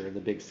picture, in the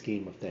big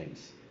scheme of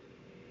things.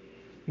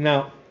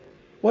 Now,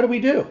 what do we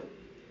do?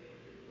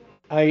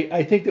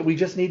 I think that we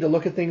just need to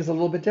look at things a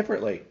little bit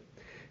differently.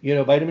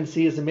 Vitamin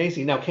C is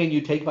amazing. Now, can you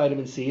take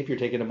vitamin C if you're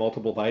taking a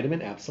multiple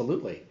vitamin?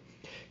 Absolutely.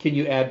 Can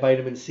you add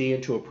vitamin C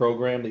into a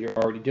program that you're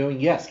already doing?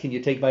 Yes. Can you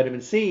take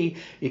vitamin C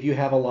if you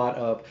have a lot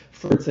of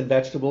fruits and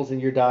vegetables in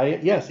your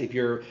diet? Yes. If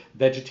you're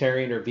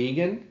vegetarian or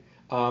vegan,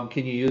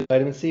 can you use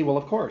vitamin C? Well,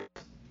 of course.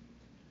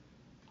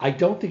 I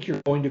don't think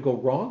you're going to go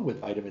wrong with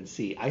vitamin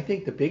C. I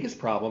think the biggest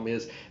problem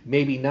is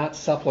maybe not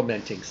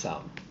supplementing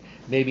some,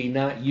 maybe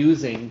not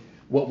using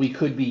what we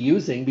could be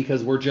using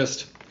because we're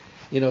just,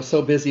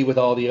 so busy with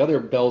all the other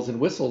bells and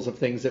whistles of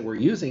things that we're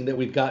using that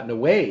we've gotten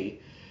away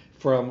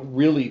from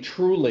really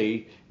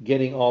truly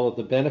getting all of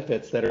the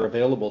benefits that are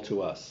available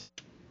to us.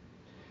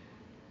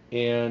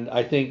 And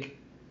I think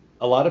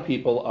a lot of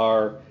people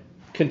are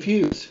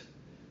confused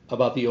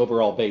about the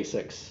overall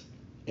basics,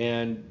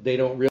 and they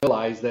don't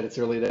realize that it's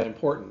really that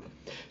important.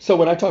 So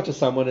when I talk to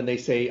someone and they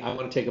say, I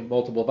want to take a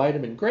multiple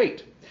vitamin,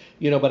 great.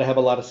 But I have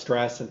a lot of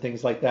stress and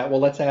things like that. Well,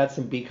 let's add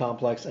some B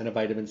complex and a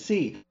vitamin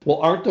C. Well,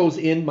 aren't those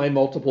in my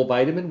multiple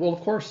vitamin? Well, of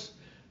course,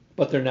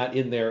 but they're not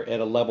in there at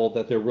a level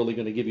that they're really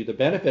going to give you the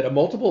benefit. A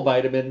multiple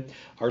vitamin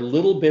are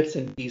little bits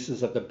and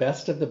pieces of the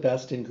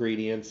best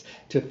ingredients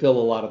to fill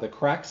a lot of the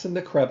cracks and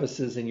the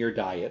crevices in your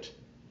diet,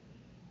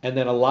 and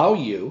then allow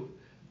you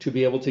to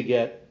be able to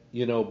get,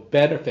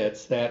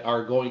 benefits that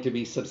are going to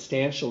be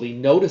substantially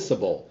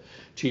noticeable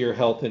to your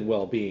health and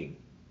well-being.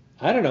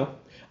 I don't know.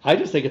 I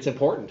just think it's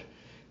important.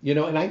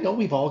 And I know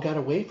we've all got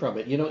away from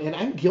it, and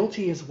I'm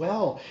guilty as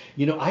well.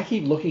 I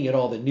keep looking at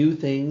all the new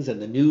things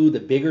and the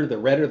bigger, the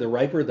redder, the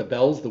riper, the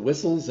bells, the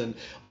whistles, and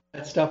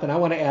that stuff, and I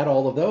want to add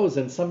all of those.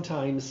 And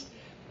sometimes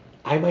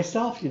I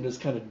myself,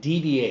 just kind of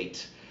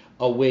deviate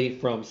away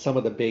from some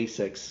of the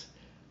basics,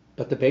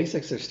 but the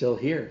basics are still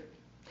here.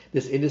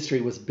 This industry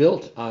was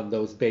built on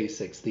those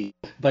basics, the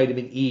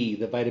vitamin E,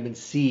 the vitamin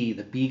C,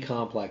 the B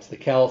complex, the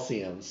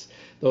calciums,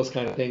 those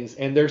kind of things.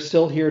 And they're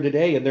still here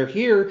today, and they're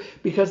here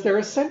because they're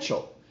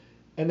essential.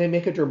 And they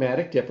make a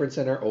dramatic difference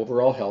in our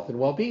overall health and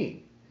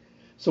well-being.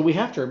 So we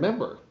have to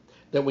remember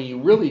that when you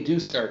really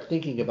do start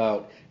thinking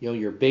about,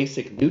 your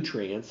basic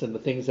nutrients and the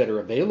things that are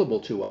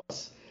available to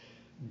us,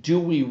 do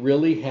we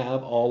really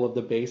have all of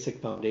the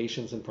basic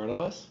foundations in front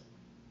of us?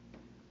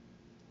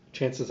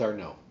 Chances are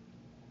no.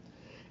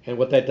 And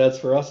what that does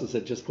for us is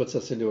it just puts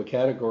us into a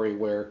category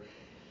where,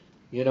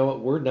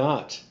 we're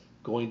not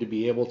going to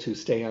be able to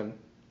stay on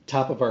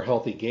top of our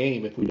healthy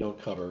game if we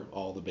don't cover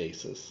all the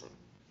bases.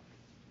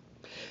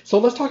 So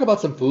let's talk about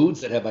some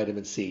foods that have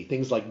vitamin C.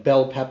 Things like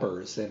bell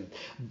peppers and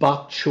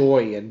bok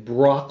choy and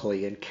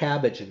broccoli and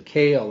cabbage and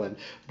kale and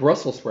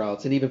Brussels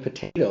sprouts and even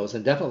potatoes,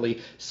 and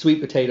definitely sweet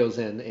potatoes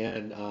and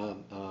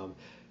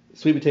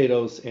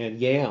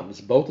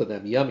yams, both of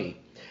them yummy.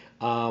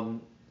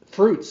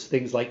 Fruits,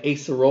 things like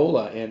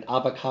acerola and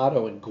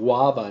avocado and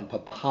guava and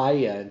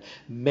papaya and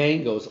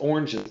mangoes,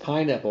 oranges,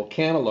 pineapple,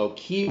 cantaloupe,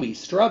 kiwi,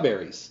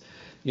 strawberries.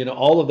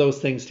 All of those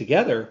things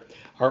together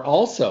are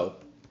also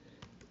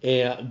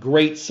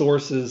great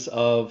sources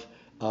of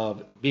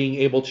being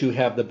able to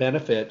have the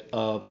benefit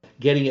of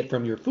getting it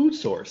from your food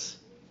source.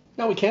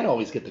 Now, we can't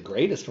always get the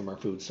greatest from our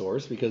food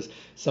source because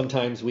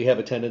sometimes we have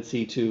a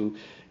tendency to,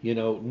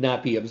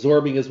 not be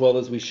absorbing as well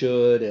as we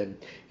should. And,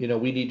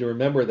 we need to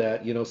remember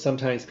that,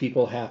 sometimes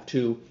people have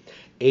to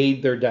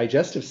aid their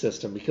digestive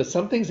system because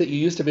some things that you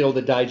used to be able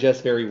to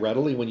digest very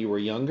readily when you were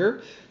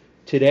younger,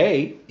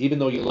 today, even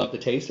though you love the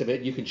taste of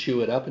it, you can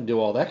chew it up and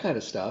do all that kind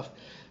of stuff,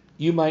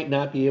 you might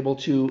not be able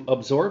to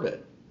absorb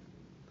it.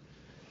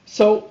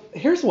 So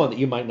here's one that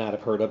you might not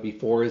have heard of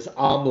before is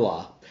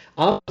amla.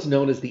 Amla is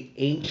known as the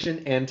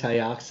ancient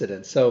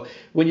antioxidant. So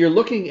when you're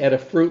looking at a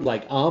fruit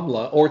like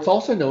amla, or it's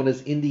also known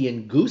as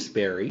Indian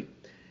gooseberry,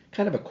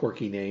 kind of a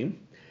quirky name,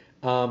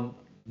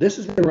 this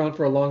has been around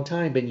for a long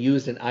time, been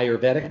used in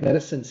Ayurvedic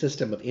medicine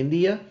system of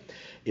India.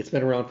 It's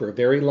been around for a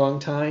very long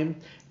time,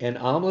 and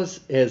amla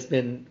has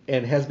been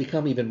and has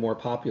become even more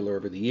popular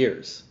over the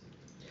years.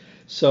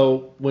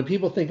 So when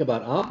people think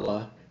about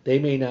amla, they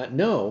may not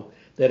know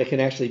that it can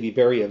actually be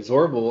very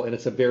absorbable and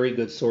it's a very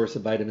good source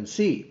of vitamin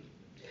C.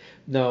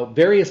 Now,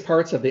 various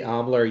parts of the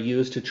amla are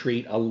used to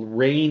treat a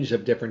range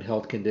of different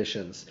health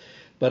conditions,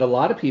 but a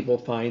lot of people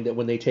find that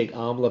when they take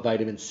amla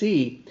vitamin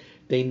C,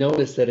 they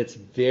notice that it's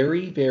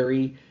very,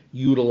 very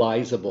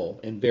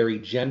utilizable and very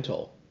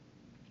gentle.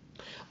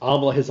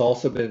 Amla has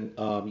also been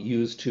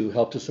used to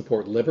help to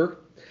support liver,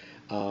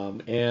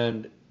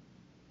 and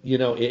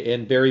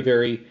and very,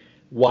 very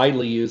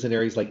widely used in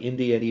areas like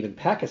India and even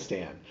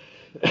Pakistan.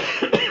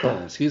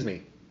 Excuse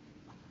me.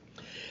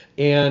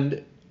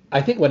 And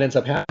I think what ends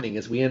up happening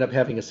is we end up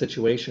having a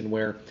situation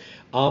where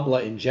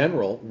amla in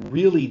general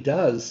really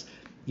does,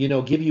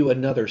 give you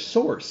another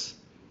source.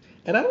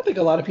 And I don't think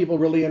a lot of people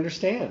really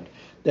understand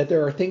that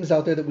there are things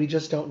out there that we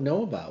just don't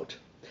know about.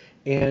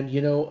 And,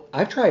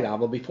 I've tried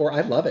amla before.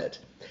 I love it.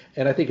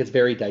 And I think it's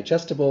very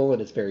digestible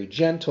and it's very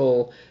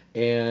gentle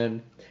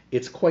and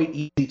it's quite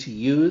easy to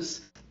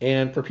use.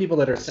 And for people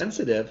that are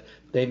sensitive,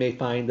 they may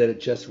find that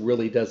it just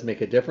really does make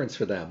a difference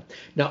for them.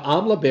 Now,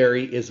 amla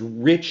berry is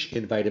rich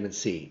in vitamin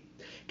C.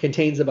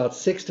 Contains about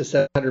 6 to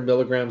 700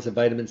 milligrams of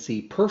vitamin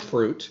C per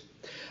fruit.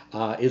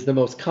 Is the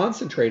most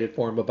concentrated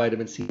form of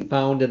vitamin C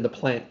found in the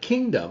plant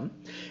kingdom.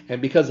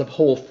 And because of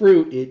whole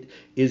fruit, it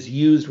is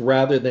used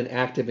rather than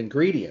active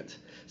ingredient.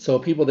 So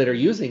people that are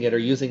using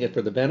it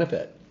for the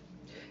benefit.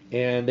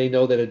 And they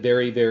know that it's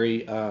very,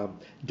 very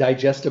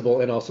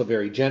digestible and also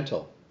very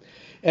gentle.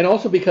 And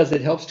also because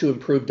it helps to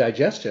improve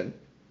digestion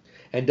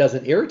and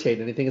doesn't irritate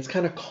anything, it's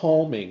kind of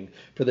calming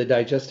for the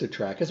digestive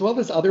tract, as well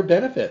as other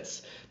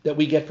benefits that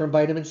we get from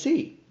vitamin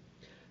C.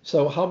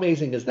 So how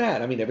amazing is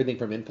that? I mean, everything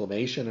from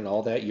inflammation and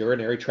all that,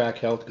 urinary tract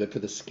health, good for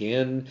the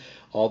skin,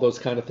 all those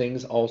kind of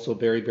things, also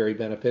very, very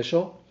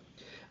beneficial.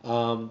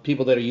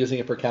 People that are using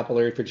it for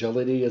capillary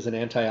fragility as an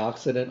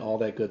antioxidant, all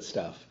that good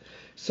stuff.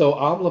 So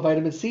amla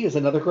vitamin C is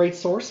another great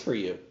source for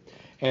you.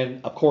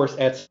 And of course,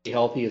 at Stay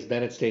Healthy has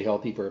been at Stay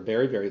Healthy for a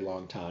very, very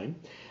long time.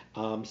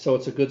 So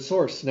it's a good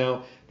source.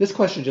 Now, this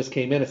question just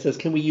came in. It says,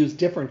 can we use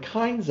different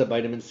kinds of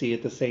vitamin C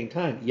at the same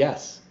time?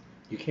 Yes,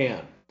 you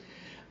can.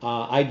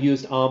 I've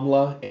used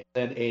amla and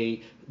then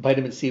a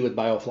vitamin C with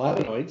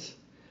bioflavonoids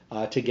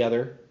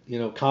together,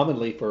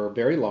 commonly for a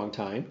very long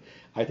time.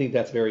 I think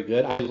that's very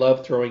good. I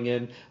love throwing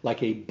in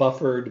like a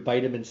buffered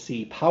vitamin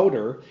C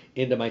powder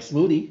into my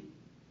smoothie.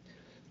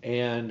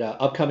 And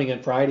upcoming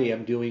on Friday,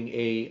 I'm doing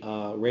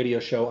a radio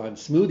show on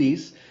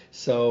smoothies.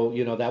 So,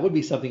 that would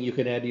be something you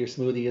can add to your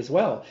smoothie as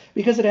well,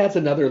 because it adds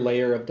another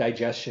layer of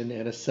digestion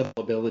and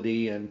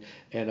assimilability and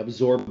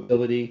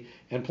absorbability.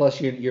 And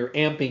plus, you're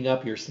amping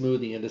up your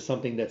smoothie into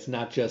something that's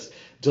not just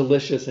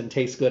delicious and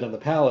tastes good on the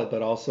palate,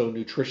 but also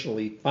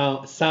nutritionally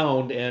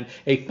sound and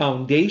a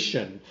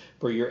foundation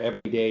for your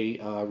everyday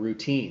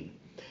routine.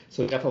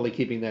 So definitely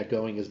keeping that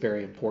going is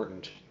very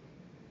important.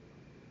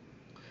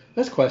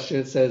 This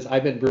question says,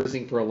 I've been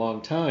bruising for a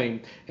long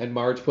time, and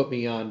Marge put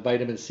me on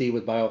vitamin C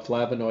with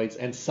bioflavonoids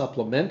and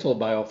supplemental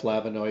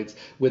bioflavonoids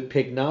with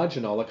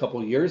pycnogenol a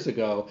couple years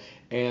ago,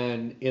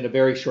 and in a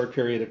very short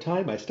period of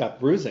time, I stopped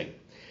bruising.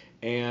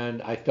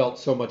 And I felt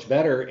so much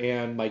better,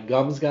 and my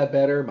gums got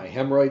better, my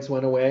hemorrhoids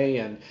went away,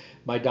 and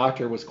my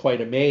doctor was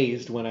quite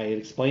amazed when I had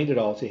explained it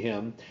all to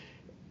him.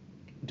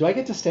 Do I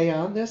get to stay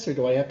on this or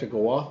do I have to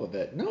go off of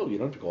it? No, you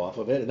don't have to go off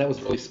of it. And that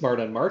was really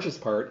smart on Marge's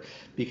part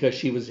because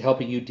she was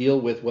helping you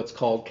deal with what's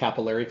called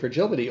capillary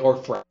fragility or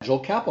fragile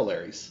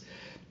capillaries.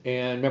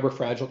 And remember,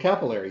 fragile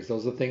capillaries,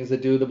 those are the things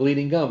that do the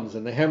bleeding gums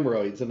and the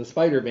hemorrhoids and the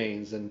spider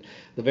veins and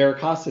the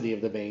varicosity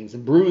of the veins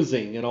and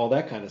bruising and all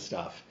that kind of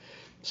stuff.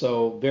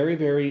 So very,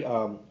 very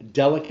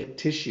delicate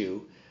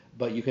tissue,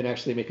 but you can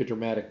actually make a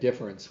dramatic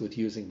difference with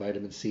using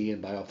vitamin C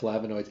and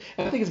bioflavonoids.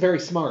 And I think it's very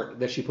smart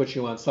that she puts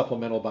you on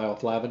supplemental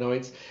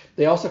bioflavonoids.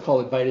 They also call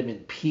it vitamin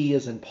P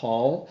as in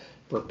Paul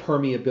for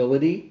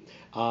permeability.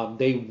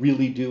 They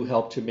really do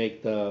help to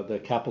make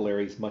the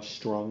capillaries much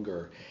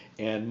stronger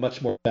and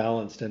much more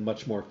balanced and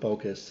much more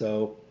focused.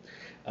 So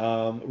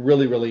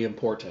really, really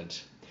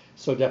important.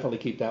 So definitely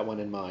keep that one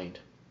in mind.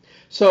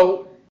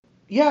 So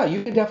yeah,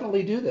 you can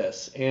definitely do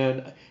this.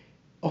 And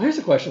here's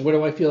a question. What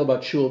do I feel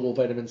about chewable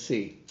vitamin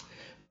C?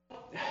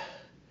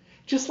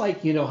 Just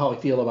like how I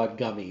feel about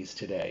gummies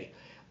today.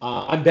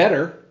 I'm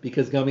better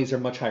because gummies are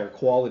much higher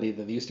quality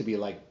than they used to be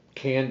like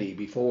candy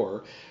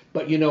before.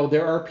 But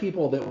there are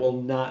people that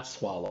will not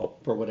swallow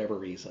for whatever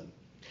reason.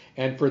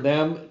 And for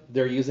them,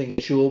 they're using a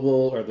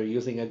chewable or they're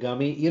using a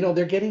gummy.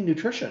 They're getting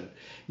nutrition.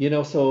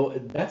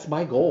 So that's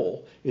my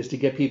goal is to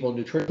get people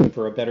nutrition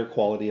for a better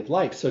quality of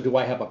life. So do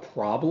I have a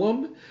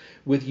problem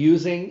with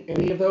using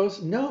any of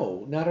those?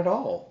 No, not at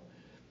all.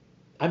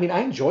 I mean,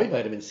 I enjoy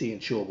vitamin C in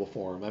chewable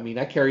form. I mean,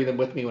 I carry them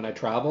with me when I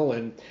travel,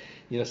 and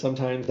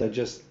sometimes I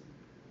just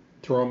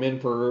throw them in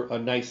for a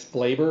nice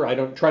flavor. I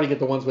don't try to get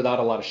the ones without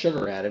a lot of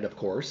sugar added, of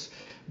course,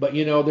 but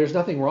there's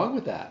nothing wrong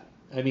with that.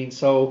 I mean,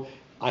 so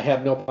I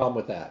have no problem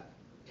with that.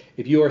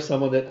 If you are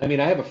someone that, I mean,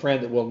 I have a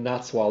friend that will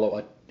not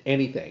swallow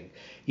anything,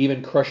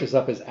 even crushes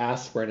up his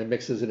aspirin and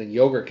mixes it in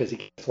yogurt because he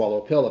can't swallow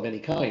a pill of any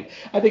kind.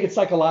 I think it's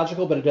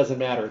psychological, but it doesn't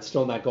matter. It's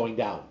still not going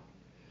down.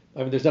 I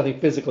mean, there's nothing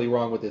physically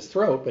wrong with his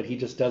throat, but he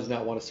just does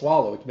not want to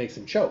swallow. It makes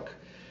him choke.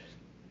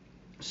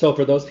 So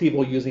for those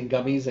people using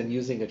gummies and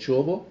using a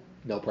chewable,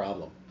 no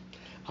problem.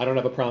 I don't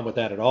have a problem with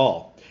that at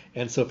all.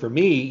 And so for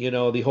me,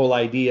 the whole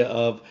idea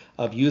of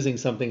using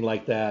something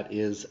like that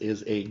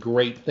is a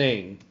great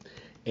thing,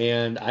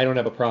 and I don't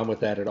have a problem with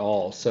that at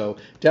all. So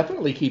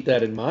definitely keep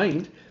that in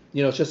mind.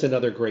 It's just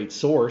another great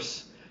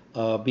source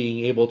of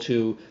being able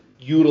to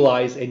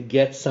utilize and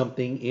get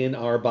something in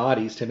our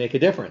bodies to make a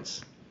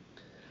difference.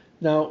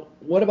 Now,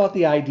 what about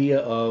the idea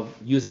of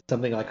using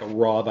something like a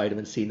raw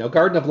vitamin C? Now,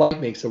 Garden of Life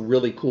makes a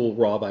really cool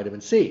raw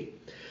vitamin C.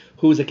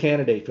 Who's a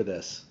candidate for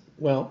this?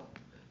 Well,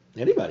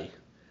 anybody.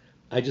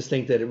 I just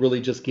think that it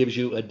really just gives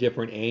you a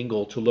different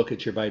angle to look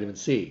at your vitamin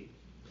C.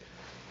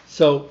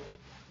 So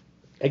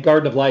at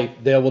Garden of Life,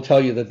 they will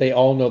tell you that they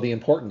all know the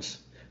importance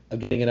of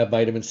getting enough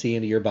vitamin C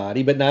into your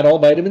body, but not all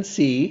vitamin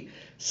C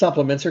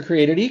supplements are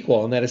created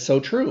equal, and that is so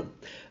true.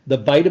 The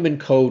vitamin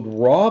code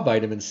raw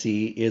vitamin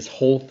C is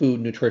whole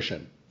food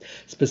nutrition,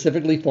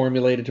 specifically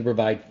formulated to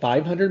provide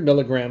 500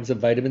 milligrams of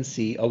vitamin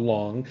C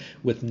along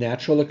with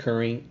natural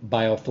occurring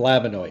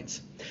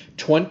bioflavonoids.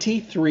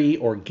 23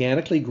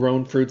 organically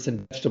grown fruits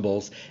and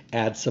vegetables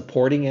add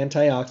supporting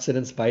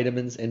antioxidants,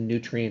 vitamins, and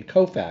nutrient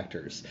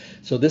cofactors.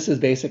 So this is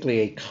basically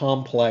a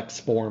complex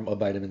form of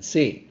vitamin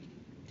C.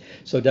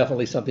 So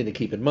definitely something to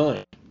keep in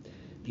mind.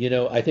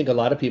 I think a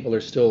lot of people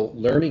are still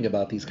learning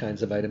about these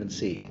kinds of vitamin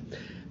C.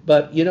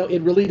 But,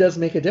 it really does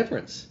make a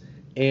difference.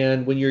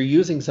 And when you're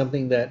using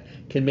something that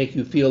can make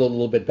you feel a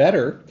little bit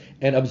better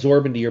and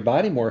absorb into your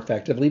body more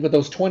effectively, but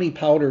those 20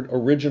 powdered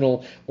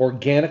original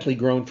organically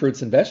grown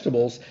fruits and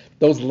vegetables,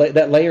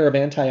 that layer of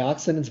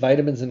antioxidants,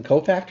 vitamins, and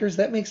cofactors,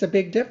 that makes a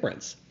big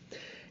difference.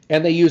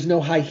 And they use no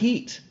high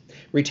heat,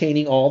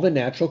 retaining all the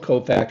natural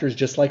cofactors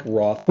just like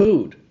raw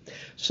food.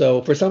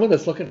 So for someone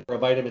that's looking for a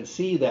vitamin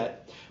C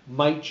that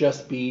might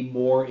just be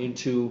more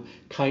into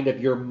kind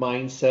of your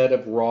mindset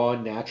of raw,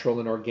 natural,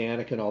 and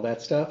organic and all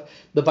that stuff,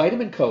 the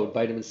vitamin code,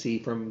 vitamin C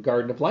from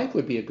Garden of Life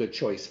would be a good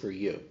choice for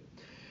you.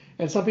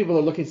 And some people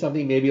are looking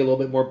something maybe a little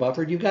bit more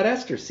buffered. You've got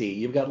ester C,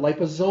 you've got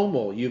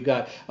liposomal, you've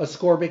got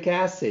ascorbic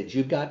acid,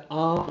 you've got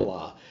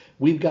amla.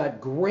 We've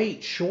got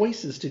great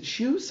choices to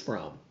choose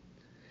from.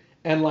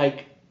 And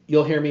like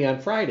you'll hear me on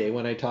Friday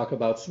when I talk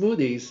about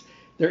smoothies,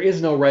 there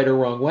is no right or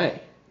wrong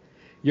way.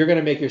 You're going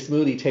to make your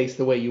smoothie taste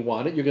the way you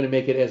want it. You're going to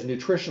make it as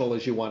nutritional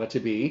as you want it to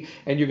be.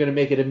 And you're going to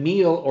make it a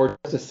meal or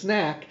just a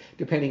snack,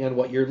 depending on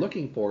what you're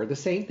looking for. The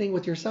same thing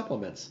with your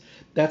supplements.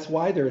 That's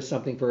why there is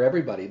something for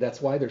everybody.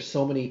 That's why there's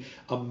so many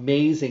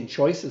amazing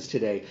choices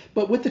today.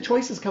 But with the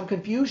choices come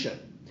confusion.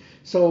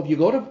 So if you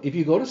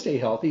go to Stay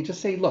Healthy,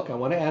 just say, look, I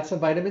want to add some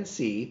vitamin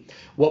C.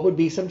 What would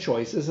be some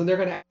choices? And they're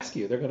going to ask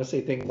you. They're going to say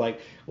things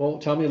like, well,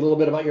 tell me a little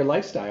bit about your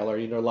lifestyle. Are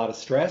you under a lot of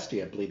stress? Do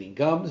you have bleeding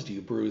gums? Do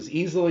you bruise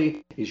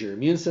easily? Is your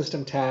immune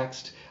system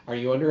taxed? Are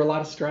you under a lot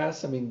of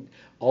stress? I mean,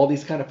 all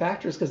these kind of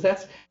factors,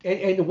 because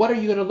and what are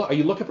you going to look? Are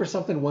you looking for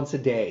something once a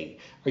day?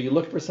 Are you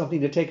looking for something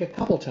to take a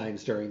couple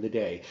times during the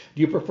day?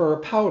 Do you prefer a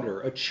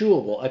powder, a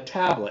chewable, a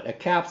tablet, a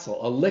capsule,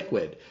 a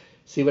liquid?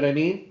 See what I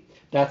mean?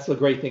 That's the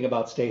great thing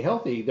about Stay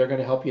Healthy. They're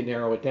going to help you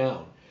narrow it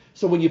down.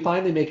 So when you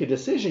finally make a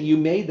decision, you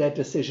made that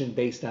decision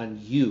based on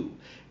you,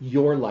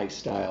 your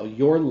lifestyle,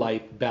 your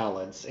life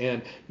balance,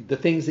 and the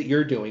things that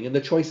you're doing and the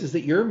choices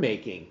that you're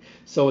making.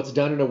 So it's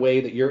done in a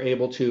way that you're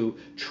able to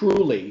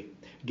truly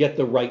get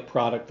the right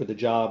product for the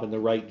job and the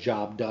right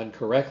job done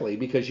correctly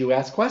because you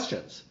ask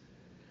questions.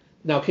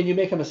 Now, can you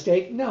make a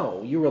mistake?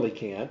 No, you really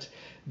can't.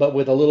 But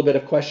with a little bit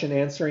of question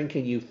answering,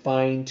 can you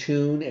fine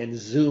tune and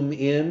zoom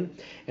in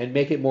and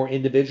make it more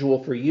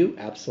individual for you?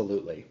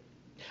 Absolutely.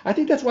 I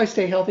think that's why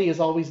Stay Healthy has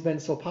always been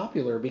so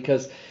popular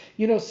because,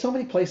 so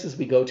many places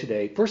we go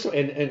today, first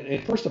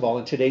of all,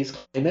 in today's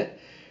climate,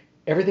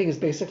 everything is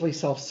basically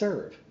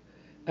self-serve.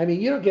 I mean,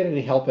 you don't get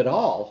any help at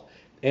all.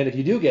 And if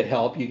you do get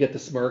help, you get the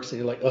smirks and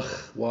you're like, ugh,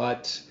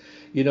 what?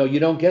 You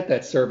don't get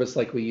that service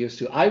like we used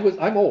to.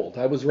 I'm old.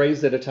 I was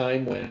raised at a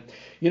time when,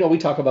 we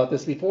talk about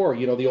this before,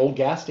 the old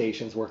gas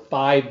stations where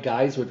five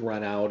guys would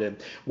run out and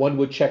one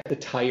would check the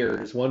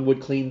tires, one would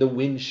clean the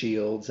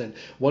windshields, and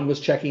one was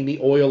checking the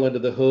oil under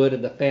the hood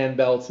and the fan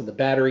belts and the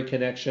battery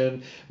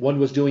connection. One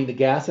was doing the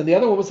gas and the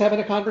other one was having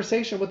a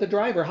conversation with the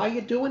driver. How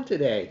you doing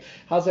today?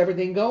 How's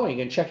everything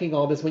going? And checking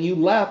all this. When you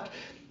left,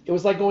 it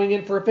was like going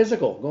in for a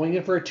physical, going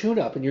in for a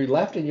tune-up, and you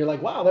left and you're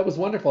like, wow, that was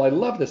wonderful. I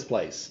love this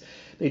place.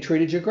 They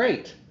treated you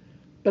great.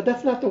 But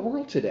that's not the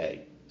world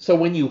today. So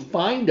when you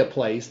find a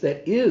place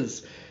that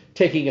is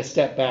taking a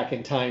step back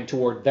in time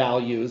toward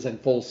values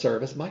and full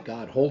service, my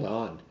God, hold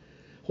on.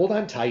 Hold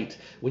on tight.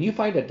 When you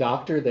find a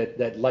doctor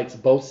that likes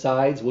both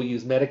sides, will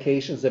use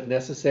medications if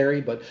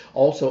necessary, but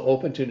also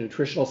open to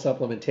nutritional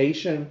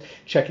supplementation,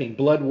 checking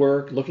blood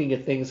work, looking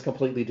at things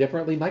completely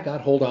differently, my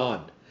God, hold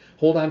on.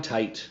 Hold on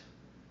tight.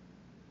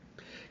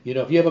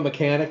 If you have a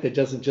mechanic that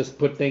doesn't just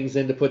put things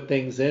in to put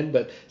things in,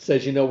 but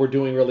says, we're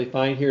doing really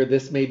fine here,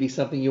 this may be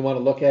something you want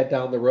to look at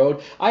down the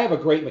road. I have a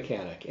great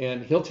mechanic,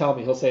 and he'll tell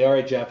me, he'll say, all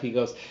right, Jeff, he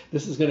goes,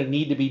 this is going to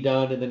need to be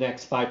done in the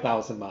next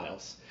 5,000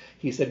 miles.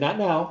 He said, not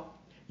now.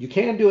 You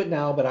can do it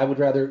now, but I would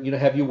rather,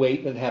 have you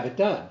wait than have it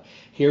done.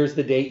 Here's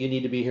the date you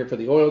need to be here for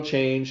the oil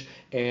change,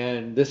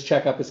 and this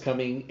checkup is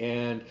coming,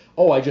 and,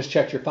 oh, I just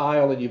checked your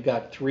file, and you've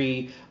got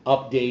 3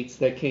 updates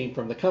that came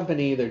from the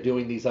company. They're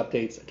doing these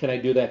updates. Can I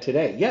do that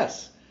today?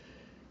 Yes.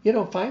 You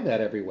don't find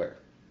that everywhere.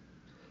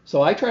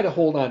 So I try to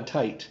hold on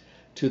tight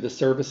to the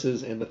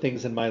services and the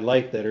things in my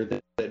life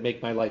that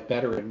make my life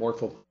better and more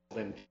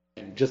fulfilling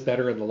and just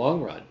better in the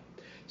long run.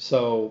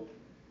 So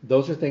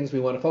those are things we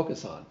want to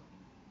focus on.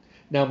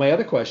 Now, my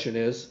other question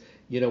is,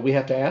 we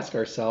have to ask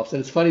ourselves,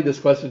 and it's funny this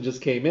question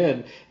just came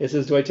in. It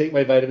says, do I take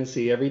my vitamin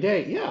C every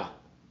day? Yeah.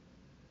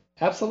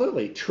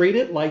 Absolutely. Treat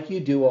it like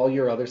you do all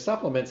your other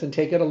supplements and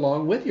take it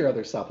along with your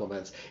other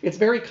supplements. It's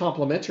very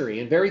complementary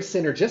and very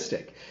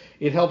synergistic.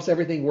 It helps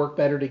everything work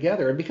better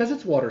together. And because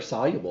it's water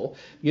soluble,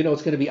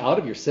 it's going to be out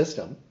of your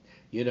system.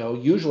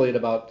 Usually at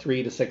about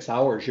 3 to 6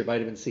 hours, your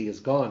vitamin C is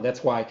gone.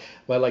 That's why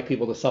I like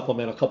people to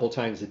supplement a couple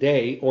times a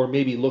day or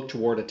maybe look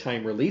toward a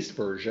time released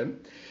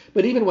version.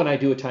 But even when I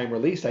do a time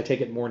release, I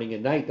take it morning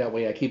and night. That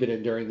way I keep it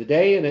in during the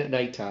day and at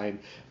nighttime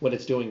when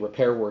it's doing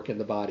repair work in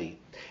the body.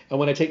 And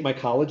when I take my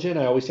collagen,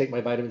 I always take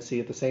my vitamin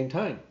C at the same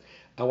time.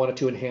 I want it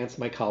to enhance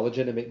my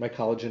collagen and make my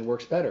collagen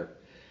works better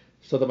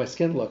so that my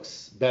skin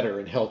looks better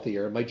and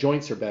healthier and my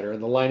joints are better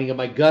and the lining of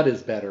my gut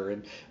is better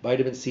and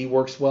vitamin C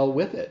works well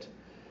with it.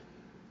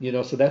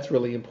 So that's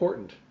really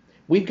important.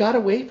 We've got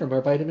away from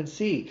our vitamin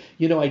C.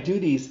 I do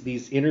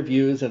these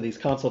interviews and these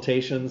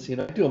consultations. I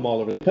do them all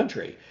over the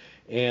country.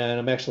 And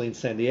I'm actually in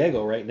San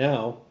Diego right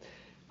now.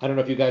 I don't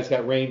know if you guys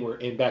got rain.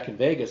 We're back in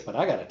Vegas, but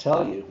I got to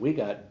tell you, we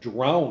got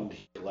drowned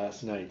here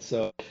last night.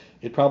 So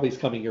it probably is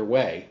coming your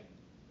way.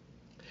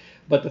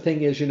 But the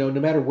thing is, no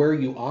matter where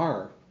you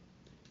are,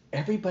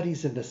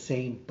 everybody's in the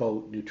same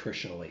boat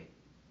nutritionally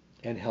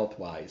and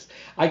health-wise.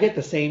 I get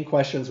the same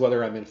questions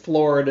whether I'm in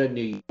Florida,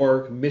 New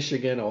York,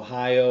 Michigan,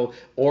 Ohio,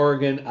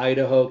 Oregon,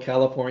 Idaho,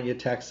 California,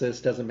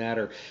 Texas, doesn't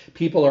matter.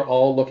 People are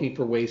all looking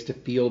for ways to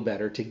feel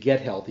better, to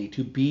get healthy,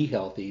 to be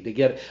healthy, to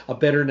get a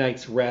better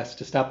night's rest,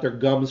 to stop their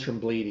gums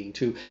from bleeding,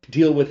 to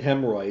deal with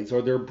hemorrhoids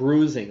or their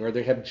bruising or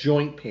they have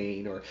joint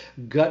pain or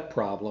gut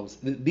problems.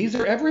 These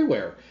are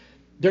everywhere.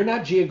 They're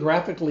not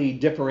geographically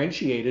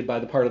differentiated by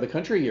the part of the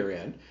country you're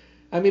in.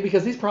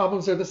 Because these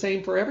problems are the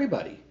same for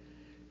everybody.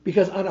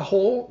 Because on a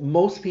whole,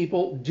 most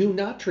people do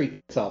not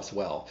treat themselves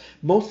well.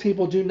 Most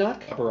people do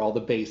not cover all the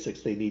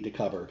basics they need to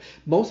cover.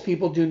 Most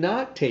people do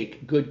not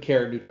take good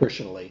care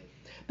nutritionally.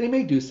 They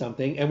may do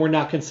something and we're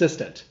not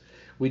consistent.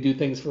 We do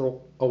things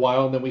for a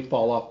while and then we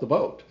fall off the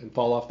boat and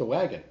fall off the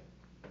wagon.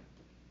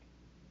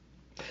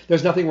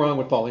 There's nothing wrong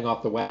with falling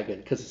off the wagon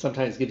because it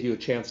sometimes gives you a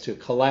chance to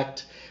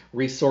collect,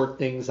 resort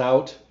things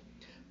out.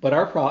 But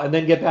and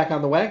then get back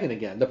on the wagon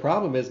again. The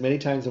problem is many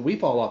times when we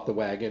fall off the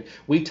wagon,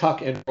 we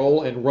tuck and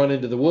roll and run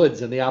into the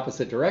woods in the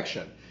opposite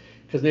direction.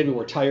 Because maybe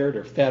we're tired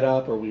or fed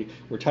up or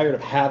we're tired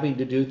of having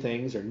to do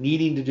things or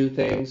needing to do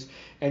things.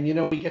 And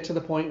we get to the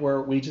point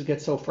where we just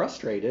get so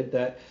frustrated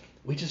that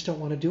we just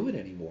don't want to do it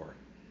anymore.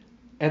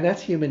 And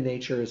that's human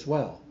nature as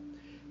well.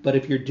 But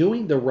if you're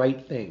doing the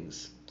right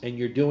things, and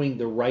you're doing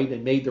the right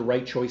and made the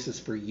right choices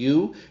for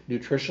you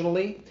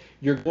nutritionally,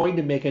 you're going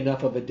to make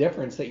enough of a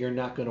difference that you're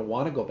not going to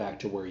want to go back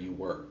to where you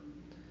were.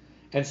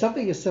 And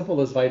something as simple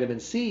as vitamin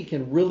C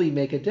can really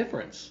make a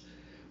difference,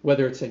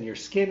 whether it's in your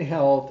skin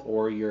health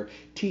or your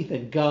teeth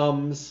and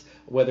gums,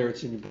 whether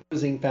it's in your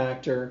bruising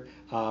factor,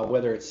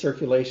 whether it's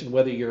circulation,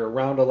 whether you're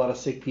around a lot of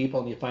sick people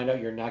and you find out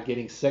you're not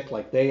getting sick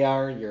like they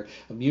are and your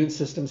immune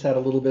system's had a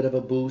little bit of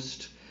a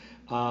boost.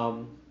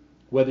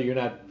 Whether you're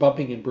not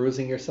bumping and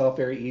bruising yourself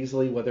very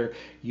easily, whether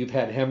you've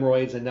had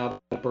hemorrhoids and now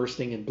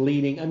bursting and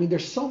bleeding.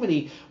 There's so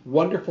many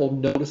wonderful,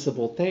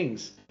 noticeable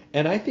things.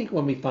 And I think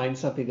when we find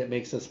something that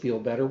makes us feel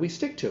better, we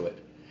stick to it.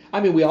 I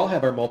mean, we all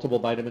have our multiple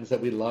vitamins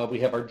that we love. We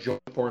have our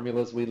joint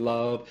formulas we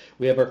love.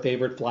 We have our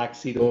favorite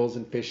flaxseed oils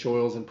and fish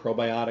oils and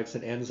probiotics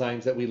and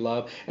enzymes that we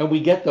love. And we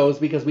get those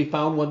because we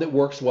found one that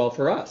works well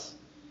for us.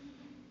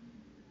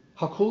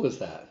 How cool is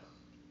that?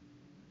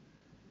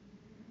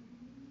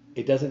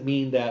 It doesn't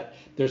mean that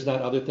there's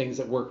not other things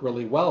that work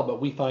really well,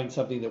 but we find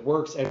something that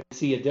works and we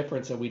see a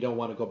difference and we don't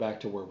want to go back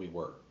to where we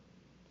were.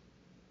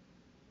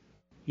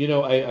 You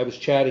know, I was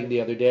chatting the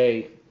other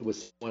day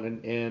with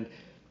someone and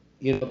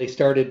you know, they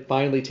started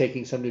finally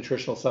taking some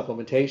nutritional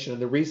supplementation. And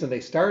the reason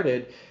they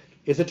started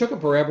is it took them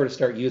forever to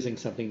start using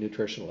something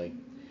nutritionally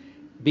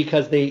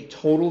because they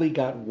totally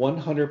got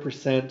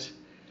 100%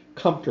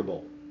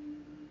 comfortable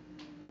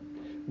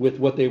with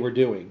what they were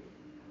doing.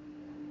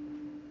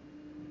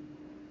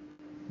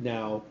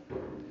 Now,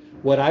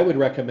 what I would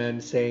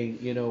recommend saying,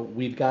 you know,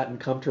 we've gotten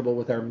comfortable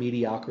with our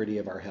mediocrity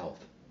of our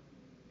health.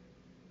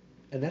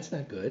 And that's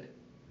not good.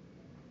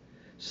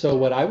 So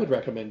what I would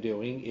recommend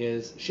doing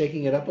is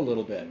shaking it up a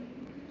little bit.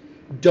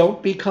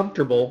 Don't be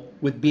comfortable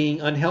with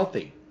being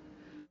unhealthy.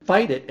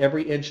 Fight it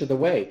every inch of the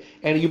way.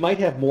 And you might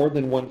have more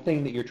than one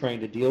thing that you're trying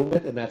to deal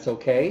with, and that's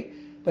okay,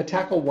 but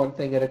tackle one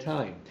thing at a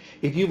time.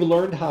 If you've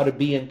learned how to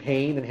be in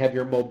pain and have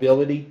your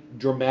mobility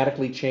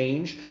dramatically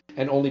change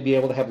and only be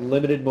able to have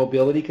limited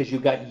mobility because you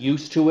got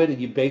used to it and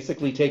you've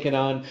basically taken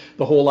on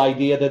the whole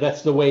idea that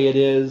that's the way it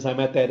is, I'm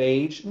at that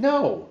age,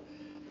 no.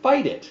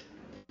 Fight it.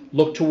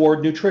 Look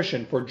toward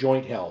nutrition for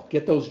joint health.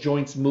 Get those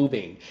joints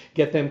moving.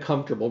 Get them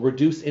comfortable.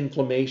 Reduce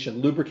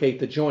inflammation. Lubricate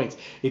the joints.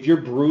 If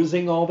you're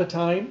bruising all the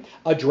time,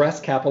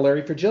 address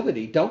capillary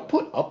fragility. Don't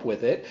put up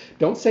with it.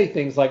 Don't say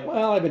things like,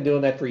 well, I've been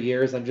doing that for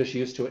years. I'm just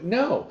used to it.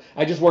 No,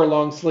 I just wear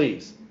long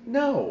sleeves.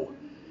 No.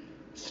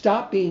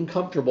 Stop being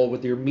comfortable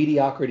with your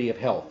mediocrity of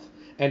health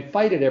and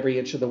fight it every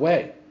inch of the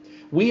way.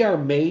 We are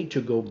made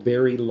to go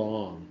very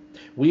long.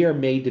 We are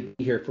made to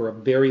be here for a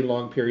very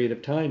long period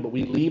of time, but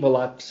we leave a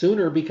lot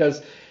sooner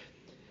because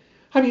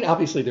I mean,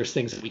 obviously there's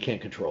things that we can't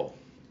control.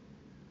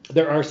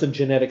 There are some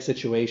genetic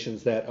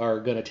situations that are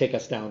going to take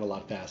us down a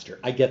lot faster.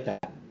 I get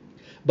that.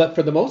 But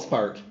for the most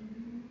part,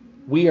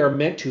 we are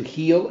meant to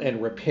heal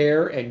and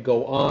repair and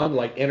go on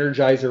like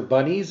Energizer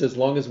bunnies as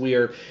long as we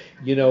are,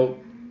 you know,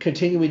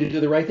 continuing to do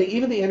the right thing.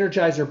 Even the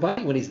Energizer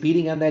bunny, when he's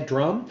beating on that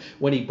drum,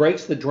 when he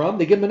breaks the drum,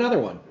 they give him another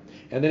one.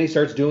 And then he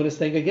starts doing his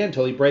thing again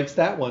until he breaks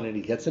that one and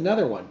he gets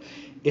another one.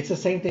 It's the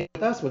same thing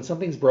with us. When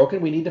something's broken,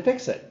 we need to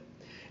fix it.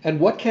 And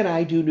what can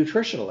I do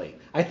nutritionally?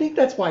 I think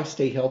that's why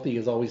Stay Healthy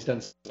has always done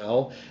so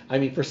well. I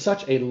mean, for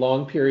such a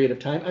long period of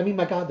time. I mean,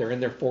 my God, they're in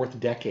their 4th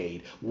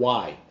decade.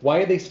 Why? Why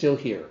are they still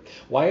here?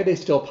 Why are they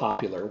still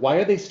popular? Why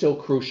are they still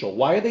crucial?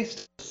 Why are they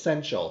still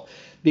essential?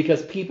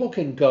 Because people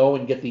can go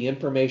and get the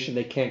information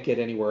they can't get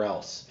anywhere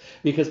else.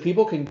 Because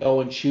people can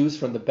go and choose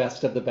from the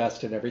best of the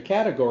best in every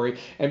category.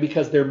 And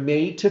because they're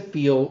made to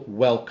feel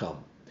welcome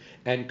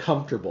and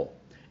comfortable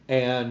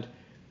and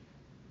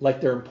like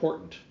they're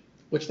important,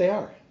 which they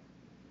are.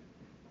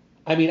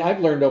 I mean, I've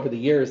learned over the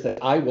years that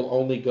I will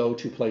only go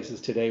to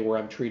places today where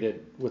I'm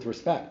treated with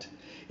respect.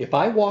 If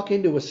I walk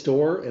into a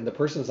store and the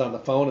person's on the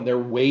phone and they're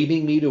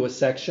waving me to a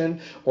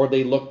section or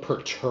they look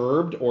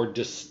perturbed or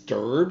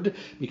disturbed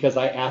because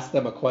I asked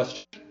them a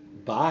question,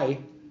 bye,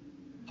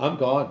 I'm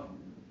gone.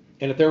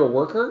 And if they're a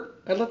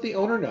worker, I let the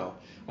owner know.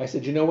 I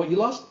said, you know what, you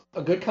lost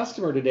a good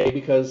customer today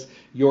because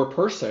your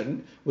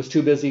person was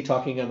too busy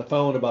talking on the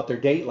phone about their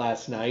date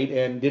last night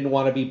and didn't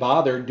want to be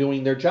bothered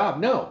doing their job.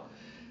 No.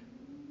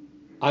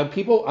 I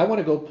want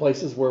to go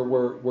places where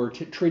we're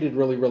treated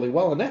really, really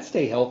well, and that's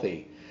Stay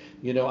Healthy.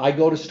 You know, I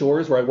go to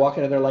stores where I walk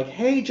in and they're like,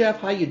 hey, Jeff,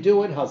 how you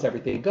doing? How's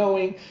everything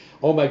going?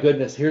 Oh, my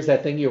goodness, here's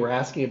that thing you were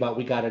asking about.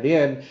 We got it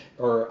in.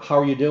 Or how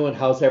are you doing?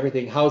 How's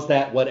everything? How's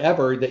that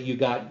whatever that you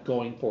got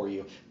going for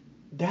you?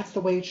 That's the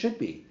way it should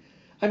be.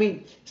 I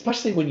mean,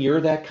 especially when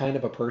you're that kind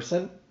of a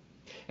person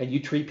and you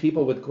treat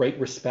people with great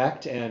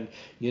respect and,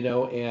 you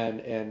know,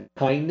 and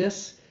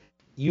kindness,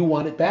 you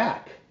want it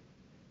back.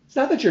 It's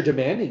not that you're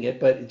demanding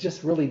it, but it's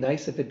just really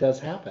nice if it does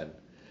happen.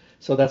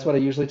 So that's what I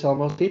usually tell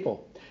most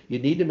people. You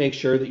need to make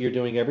sure that you're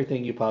doing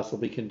everything you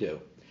possibly can do.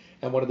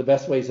 And one of the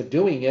best ways of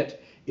doing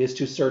it is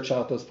to search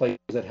out those places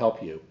that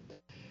help you.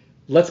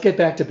 Let's get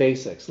back to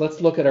basics. Let's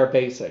look at our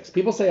basics.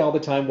 People say all the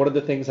time, what are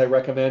the things I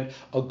recommend?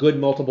 A good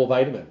multiple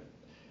vitamin,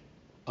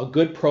 a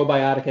good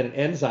probiotic and an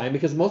enzyme,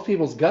 because most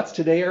people's guts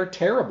today are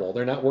terrible.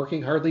 They're not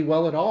working hardly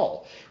well at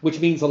all, which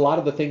means a lot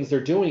of the things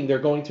they're doing, they're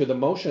going through the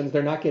motions,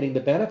 they're not getting the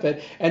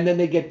benefit, and then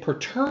they get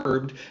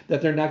perturbed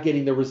that they're not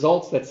getting the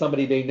results that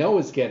somebody they know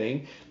is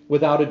getting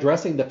without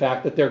addressing the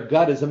fact that their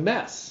gut is a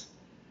mess.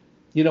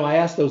 You know, I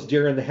ask those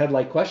deer in the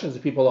headlight questions to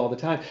people all the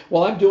time.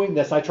 Well, I'm doing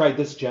this. I tried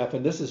this, Jeff,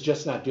 and this is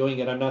just not doing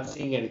it. I'm not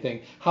seeing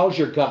anything. How's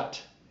your gut?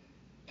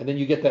 And then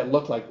you get that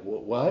look like,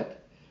 what?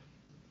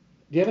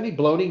 Do you have any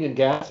bloating and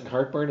gas and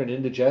heartburn and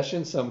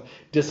indigestion, some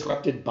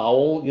disrupted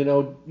bowel,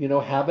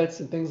 habits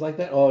and things like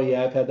that? Oh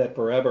yeah, I've had that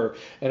forever,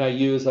 and I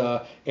use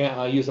a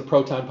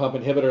proton pump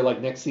inhibitor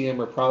like Nexium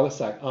or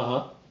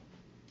Prilosec.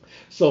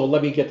 So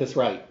let me get this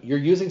right. You're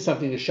using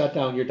something to shut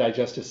down your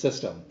digestive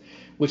system.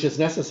 which is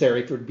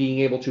necessary for being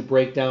able to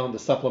break down the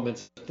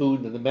supplements, the food,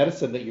 and the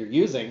medicine that you're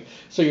using.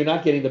 So you're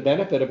not getting the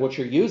benefit of what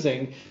you're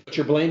using, but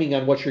you're blaming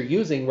on what you're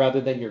using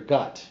rather than your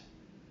gut.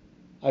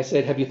 I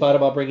said, have you thought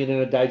about bringing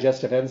in a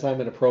digestive enzyme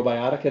and a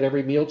probiotic at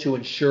every meal to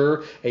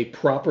ensure a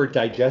proper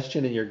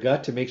digestion in your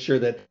gut to make sure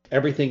that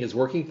everything is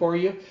working for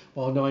you?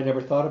 Well, no, I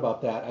never thought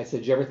about that. I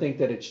said, do you ever think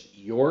that it's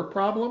your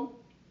problem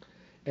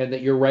and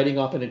that you're writing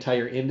off an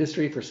entire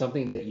industry for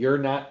something that you're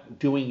not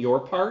doing your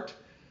part?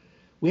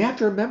 We have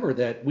to remember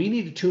that we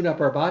need to tune up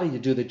our body to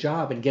do the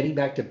job, and getting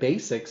back to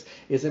basics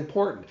is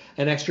important.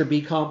 An extra B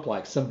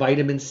complex, some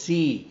vitamin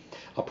C,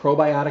 a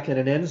probiotic and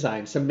an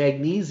enzyme, some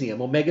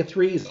magnesium,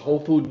 omega-3s, whole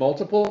food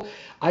multiple.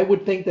 I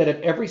would think that if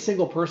every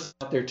single person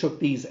out there took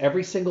these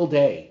every single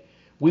day,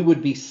 we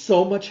would be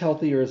so much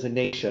healthier as a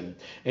nation,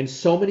 and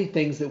so many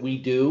things that we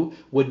do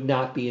would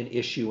not be an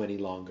issue any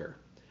longer.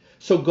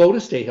 So go to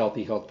Stay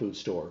Healthy Health Food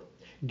Store.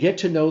 Get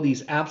to know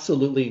these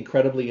absolutely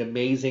incredibly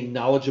amazing,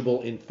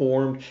 knowledgeable,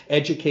 informed,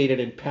 educated,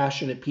 and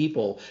passionate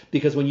people,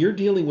 because when you're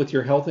dealing with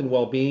your health and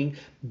well-being,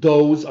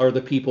 those are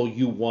the people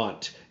you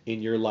want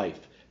in your life,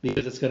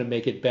 because it's going to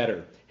make it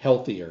better,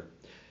 healthier.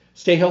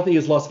 Stay Healthy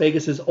is Las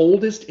Vegas's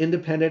oldest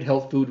independent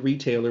health food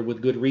retailer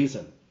with good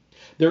reason.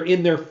 They're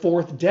in their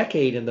 4th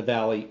decade in the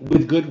Valley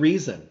with good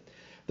reason.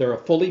 They're a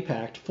fully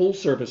packed,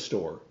 full-service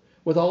store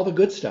with all the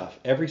good stuff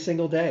every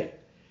single day.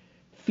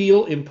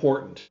 Feel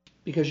important,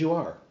 because you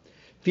are.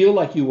 Feel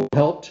like you were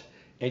helped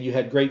and you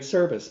had great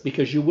service,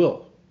 because you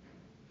will.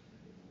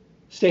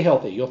 Stay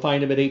Healthy. You'll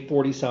find them at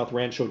 840 South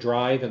Rancho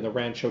Drive in the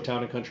Rancho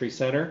Town and Country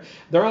Center.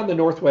 They're on the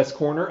northwest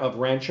corner of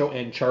Rancho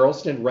and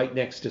Charleston, right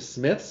next to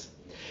Smith's.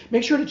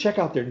 Make sure to check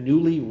out their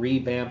newly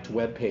revamped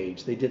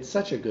webpage. They did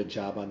such a good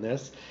job on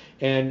this.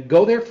 And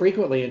go there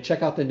frequently and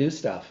check out the new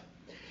stuff.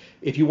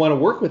 If you want to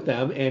work with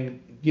them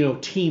and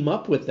team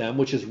up with them,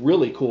 which is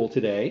really cool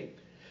today,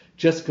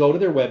 just go to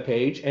their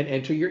webpage and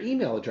enter your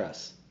email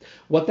address.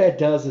 What that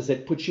does is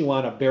it puts you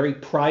on a very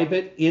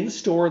private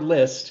in-store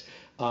list,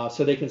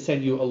 so they can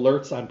send you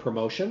alerts on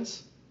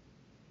promotions,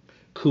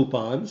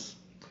 coupons,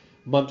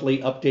 monthly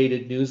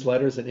updated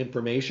newsletters and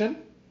information,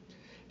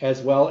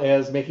 as well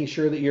as making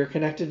sure that you're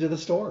connected to the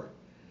store.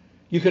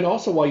 You can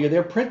also, while you're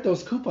there, print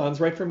those coupons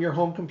right from your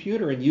home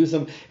computer and use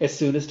them as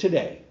soon as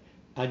today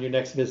on your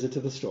next visit to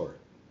the store.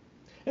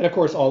 And of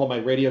course, all of my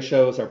radio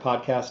shows are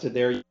podcasted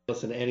there. You can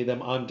listen to any of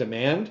them on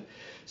demand.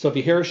 So if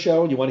you hear a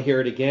show and you want to hear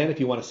it again, if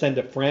you want to send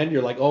a friend,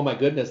 you're like, oh my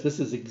goodness, this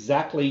is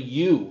exactly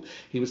you.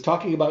 He was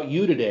talking about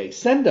you today.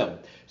 Send them.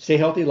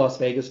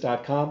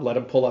 StayHealthyLasVegas.com. Let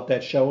them pull up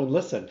that show and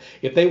listen.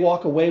 If they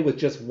walk away with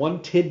just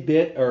one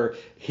tidbit or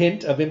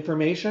hint of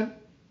information,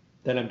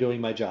 then I'm doing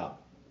my job.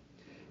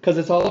 Because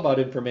it's all about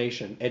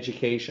information,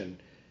 education.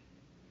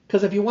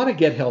 Because if you want to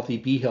get healthy,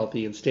 be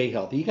healthy, and stay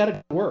healthy, you got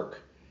to work.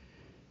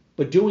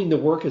 But doing the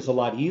work is a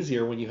lot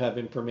easier when you have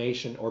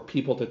information or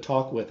people to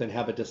talk with and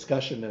have a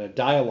discussion and a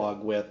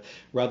dialogue with,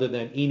 rather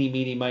than eeny,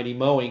 meeny, miny,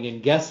 mowing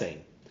and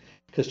guessing.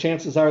 Because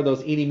chances are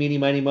those eeny, meeny,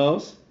 miny,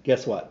 mows,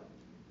 guess what?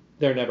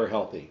 They're never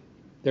healthy.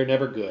 They're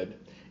never good.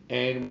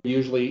 And we're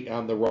usually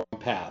on the wrong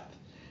path.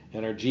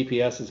 And our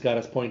GPS has got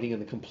us pointing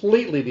in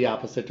completely the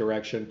opposite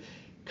direction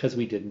because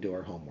we didn't do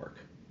our homework.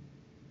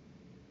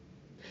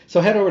 So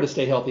head over to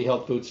Stay Healthy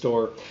Health Food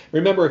Store.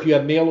 Remember, if you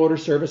have mail order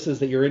services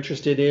that you're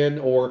interested in,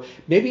 or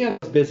maybe on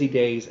those busy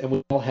days, and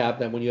we all have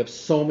them when you have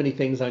so many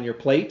things on your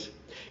plate,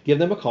 give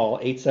them a call,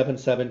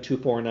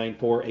 877-2494,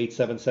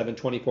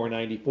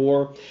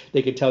 877-2494.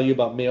 They can tell you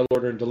about mail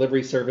order and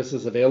delivery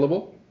services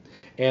available.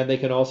 And they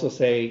can also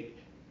say,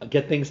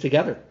 get things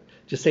together.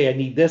 Just say, I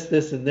need this,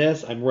 this, and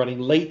this. I'm running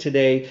late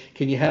today.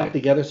 Can you have it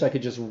together so I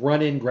could just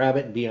run in, grab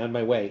it, and be on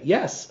my way?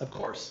 Yes, of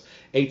course.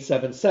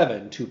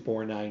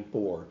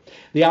 877-2494.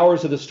 The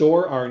hours of the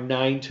store are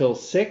 9 till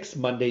 6,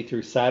 Monday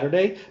through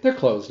Saturday. They're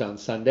closed on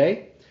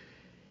Sunday.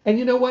 And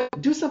you know what?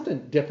 Do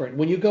something different.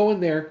 When you go in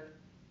there,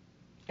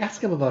 ask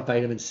them about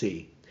vitamin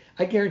C.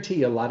 I guarantee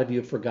you a lot of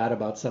you forgot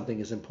about something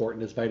as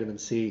important as vitamin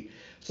C.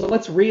 So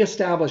let's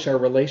reestablish our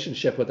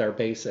relationship with our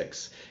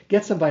basics.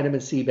 Get some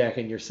vitamin C back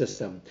in your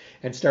system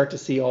and start to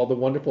see all the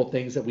wonderful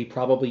things that we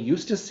probably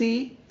used to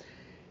see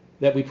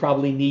that we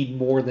probably need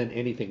more than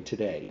anything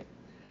today.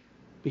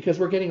 Because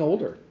we're getting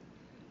older.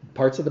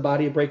 Parts of the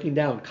body are breaking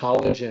down.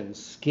 Collagen,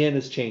 skin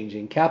is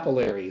changing,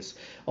 capillaries,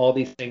 all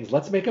these things.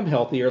 Let's make them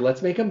healthier.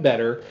 Let's make them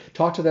better.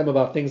 Talk to them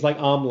about things like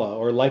amla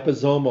or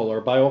liposomal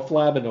or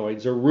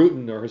bioflavonoids or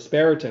rutin or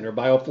hesperetin or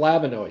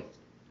bioflavonoids.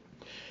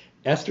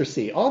 Ester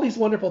C, all these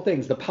wonderful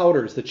things, the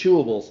powders, the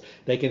chewables,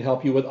 they can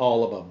help you with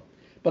all of them.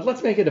 But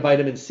let's make it a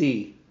vitamin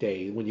C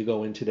day when you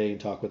go in today and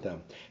talk with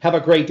them. Have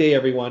a great day,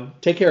 everyone.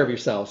 Take care of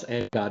yourselves,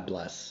 and God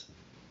bless.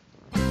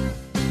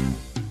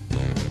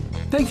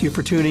 Thank you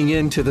for tuning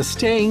in to the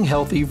Staying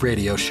Healthy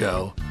Radio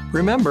Show.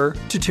 Remember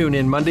to tune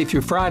in Monday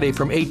through Friday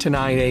from 8 to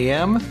 9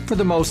 a.m. for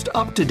the most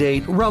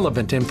up-to-date,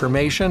 relevant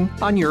information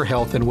on your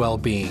health and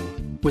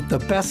well-being, with the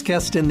best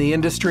guest in the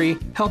industry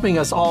helping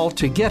us all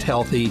to get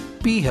healthy,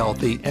 be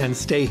healthy, and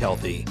stay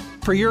healthy.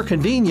 For your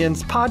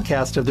convenience,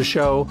 podcasts of the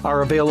show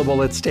are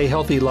available at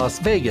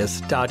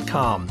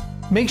StayHealthyLasVegas.com.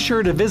 Make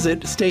sure to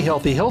visit Stay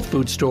Healthy Health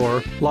Food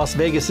Store, Las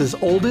Vegas's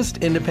oldest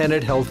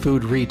independent health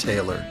food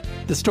retailer.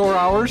 The store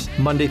hours,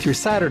 Monday through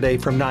Saturday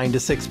from 9 to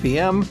 6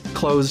 p.m.,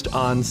 closed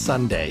on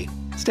Sunday.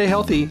 Stay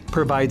Healthy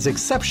provides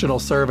exceptional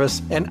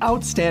service and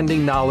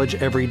outstanding knowledge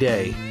every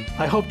day.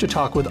 I hope to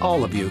talk with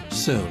all of you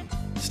soon.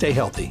 Stay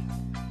healthy.